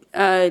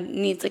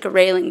 needs like a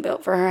railing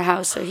built for her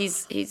house, so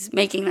he's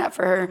making that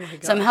for her.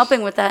 So I'm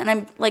helping with that, and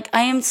I'm like,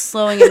 I am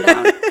slowing him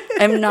down.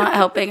 I'm not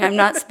helping. I'm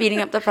not speeding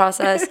up the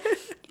process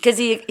because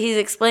he's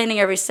explaining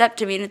every step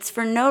to me, and it's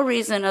for no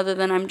reason other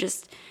than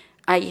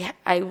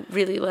I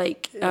really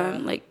like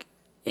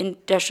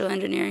industrial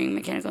engineering,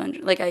 mechanical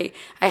engineering. Like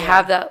I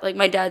have that, like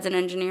my dad's an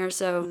engineer,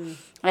 so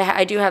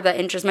I do have that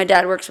interest. My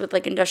dad works with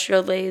like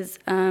industrial lathes.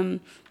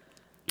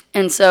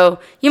 And so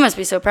you must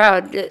be so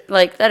proud.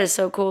 Like, that is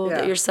so cool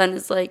that your son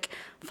is like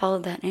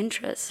followed that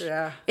interest.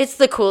 Yeah. It's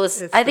the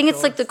coolest. I think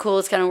it's like the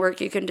coolest kind of work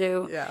you can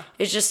do. Yeah.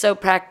 It's just so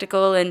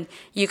practical, and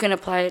you can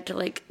apply it to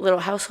like little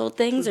household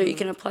things, or you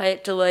can apply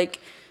it to like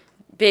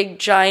big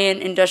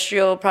giant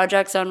industrial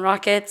projects on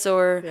rockets,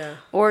 or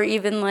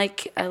even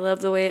like, I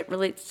love the way it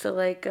relates to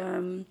like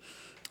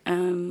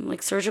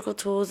surgical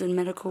tools and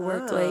medical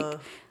work. Like,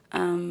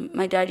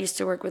 my dad used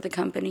to work with a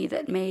company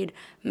that made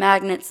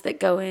magnets that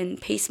go in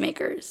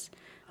pacemakers.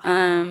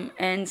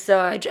 And so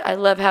I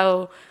love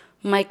how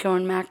micro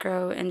and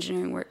macro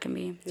engineering work can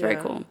be. It's very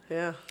cool.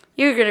 Yeah.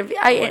 You're going to be,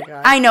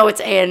 I know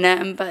it's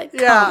A&M, but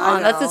come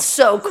on, that's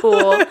so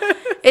cool.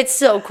 It's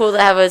so cool to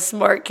have a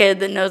smart kid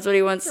that knows what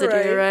he wants to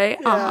do, right?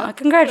 Yeah. Aw,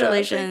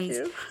 congratulations.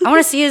 Yeah, I want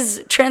to see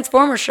his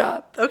Transformer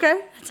shop.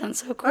 Okay. That sounds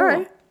so cool. All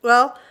right.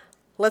 Well,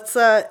 let's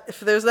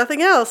if there's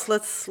nothing else,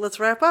 let's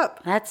wrap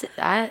up. That's it.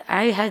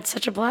 I had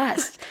such a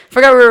blast.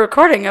 Forgot we were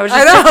recording. I was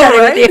just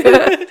chatting with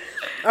you.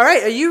 All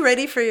right, are you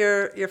ready for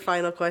your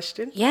final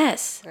question?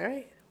 Yes. All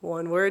right.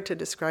 One word to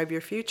describe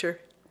your future.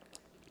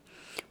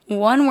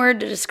 One word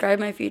to describe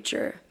my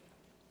future.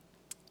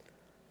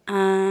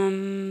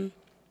 I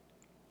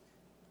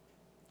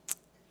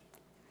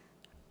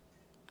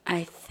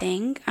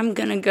think I'm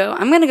gonna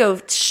go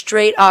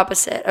straight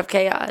opposite of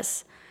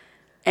chaos.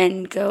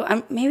 And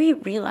go, maybe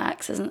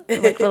relax isn't,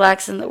 like,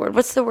 relax isn't the word.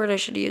 What's the word I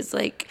should use?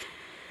 Like,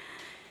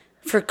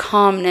 for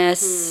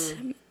calmness.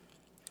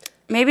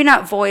 Maybe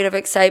not void of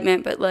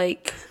excitement, but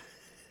like,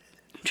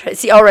 try to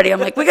see already.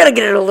 I'm like, we got to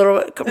get it a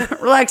little,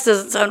 relax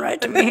doesn't sound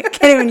right to me. I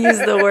can't even use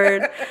the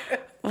word.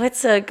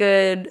 What's a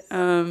good,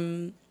 or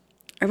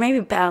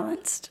maybe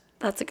balanced.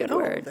 That's a good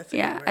word. That's a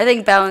good word. I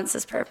think balance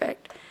is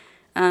perfect.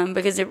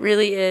 Because it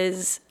really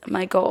is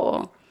my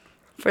goal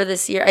for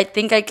this year. I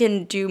think I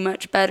can do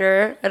much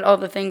better at all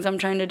the things I'm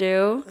trying to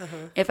do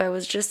if I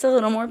was just a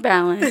little more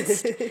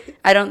balanced.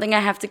 I don't think I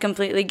have to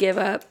completely give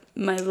up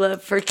my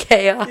love for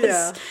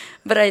chaos,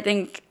 but I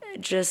think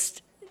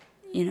just,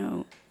 you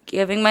know,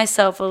 giving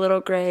myself a little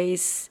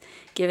grace,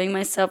 giving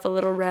myself a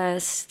little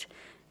rest.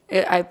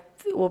 I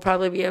will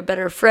probably be a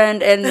better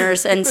friend and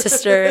nurse and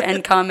sister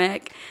and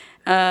comic.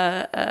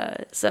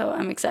 So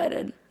I'm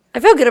excited. I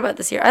feel good about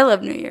this year. I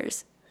love New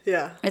Year's.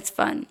 Yeah. It's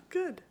fun.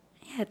 Good.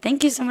 Yeah,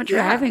 thank you so much for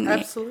having me.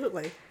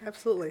 Absolutely.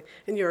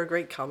 And you're a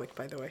great comic,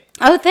 by the way.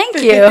 Oh, thank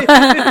you.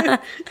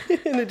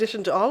 In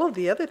addition to all of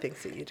the other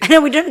things that you do. I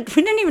know, we didn't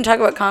even talk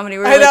about comedy.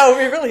 We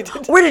really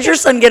did. Where did your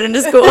son get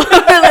into school? And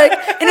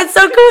it's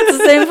so cool. It's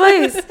the same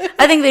place.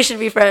 I think they should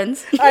be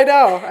friends. I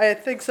know. I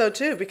think so,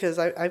 too, because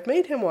I've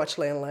made him watch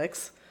Land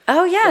Lex.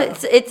 Oh yeah,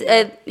 so.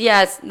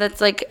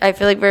 That's like I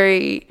feel like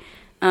very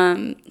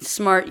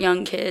smart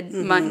young kid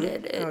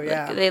minded.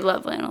 Like, they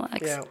love Flannel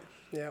X.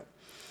 Yeah.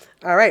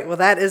 All right, well,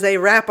 that is a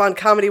wrap on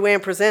Comedy Wham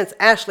Presents.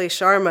 Ashley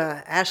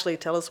Sharma. Ashley,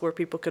 tell us where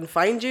people can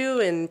find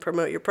you and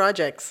promote your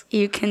projects.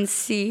 You can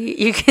see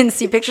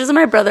pictures of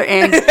my brother,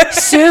 and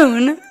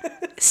soon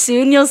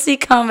you'll see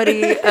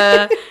comedy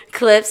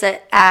clips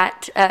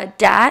at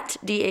dat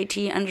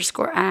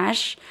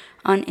 _Ash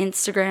on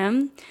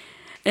Instagram,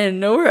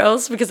 and nowhere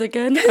else because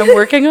again I'm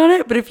working on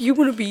it. But if you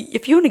want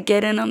to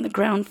get in on the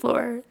ground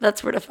floor,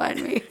 that's where to find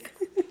me.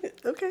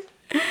 Okay,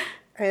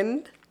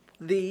 and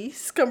the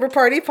Scumber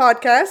Party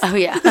podcast. Oh,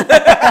 yeah.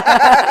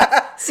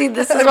 See,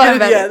 this is what I'm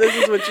better. Yeah, this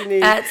is what you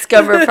need. At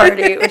Scumber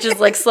Party, which is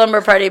like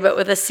Slumber Party, but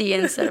with a C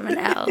instead of an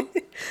L.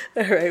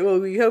 All right. Well,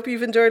 we hope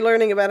you've enjoyed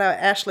learning about how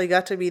Ashley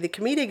got to be the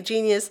comedic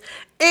genius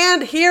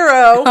and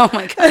hero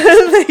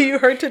that you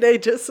heard today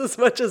just as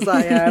much as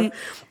I have.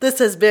 This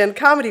has been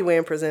Comedy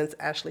Wham Presents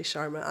Ashley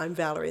Sharma. I'm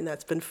Valerie, and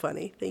that's been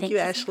funny. Thank you,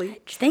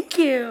 Ashley. So Thank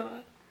you.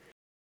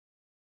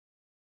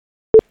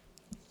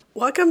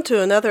 Welcome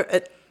to another...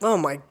 oh,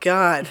 my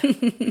God.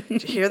 Did you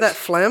hear that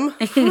phlegm?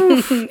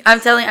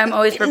 I'm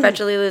always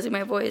perpetually losing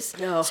my voice.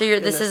 Oh, so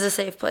this is a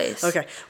safe place. Okay.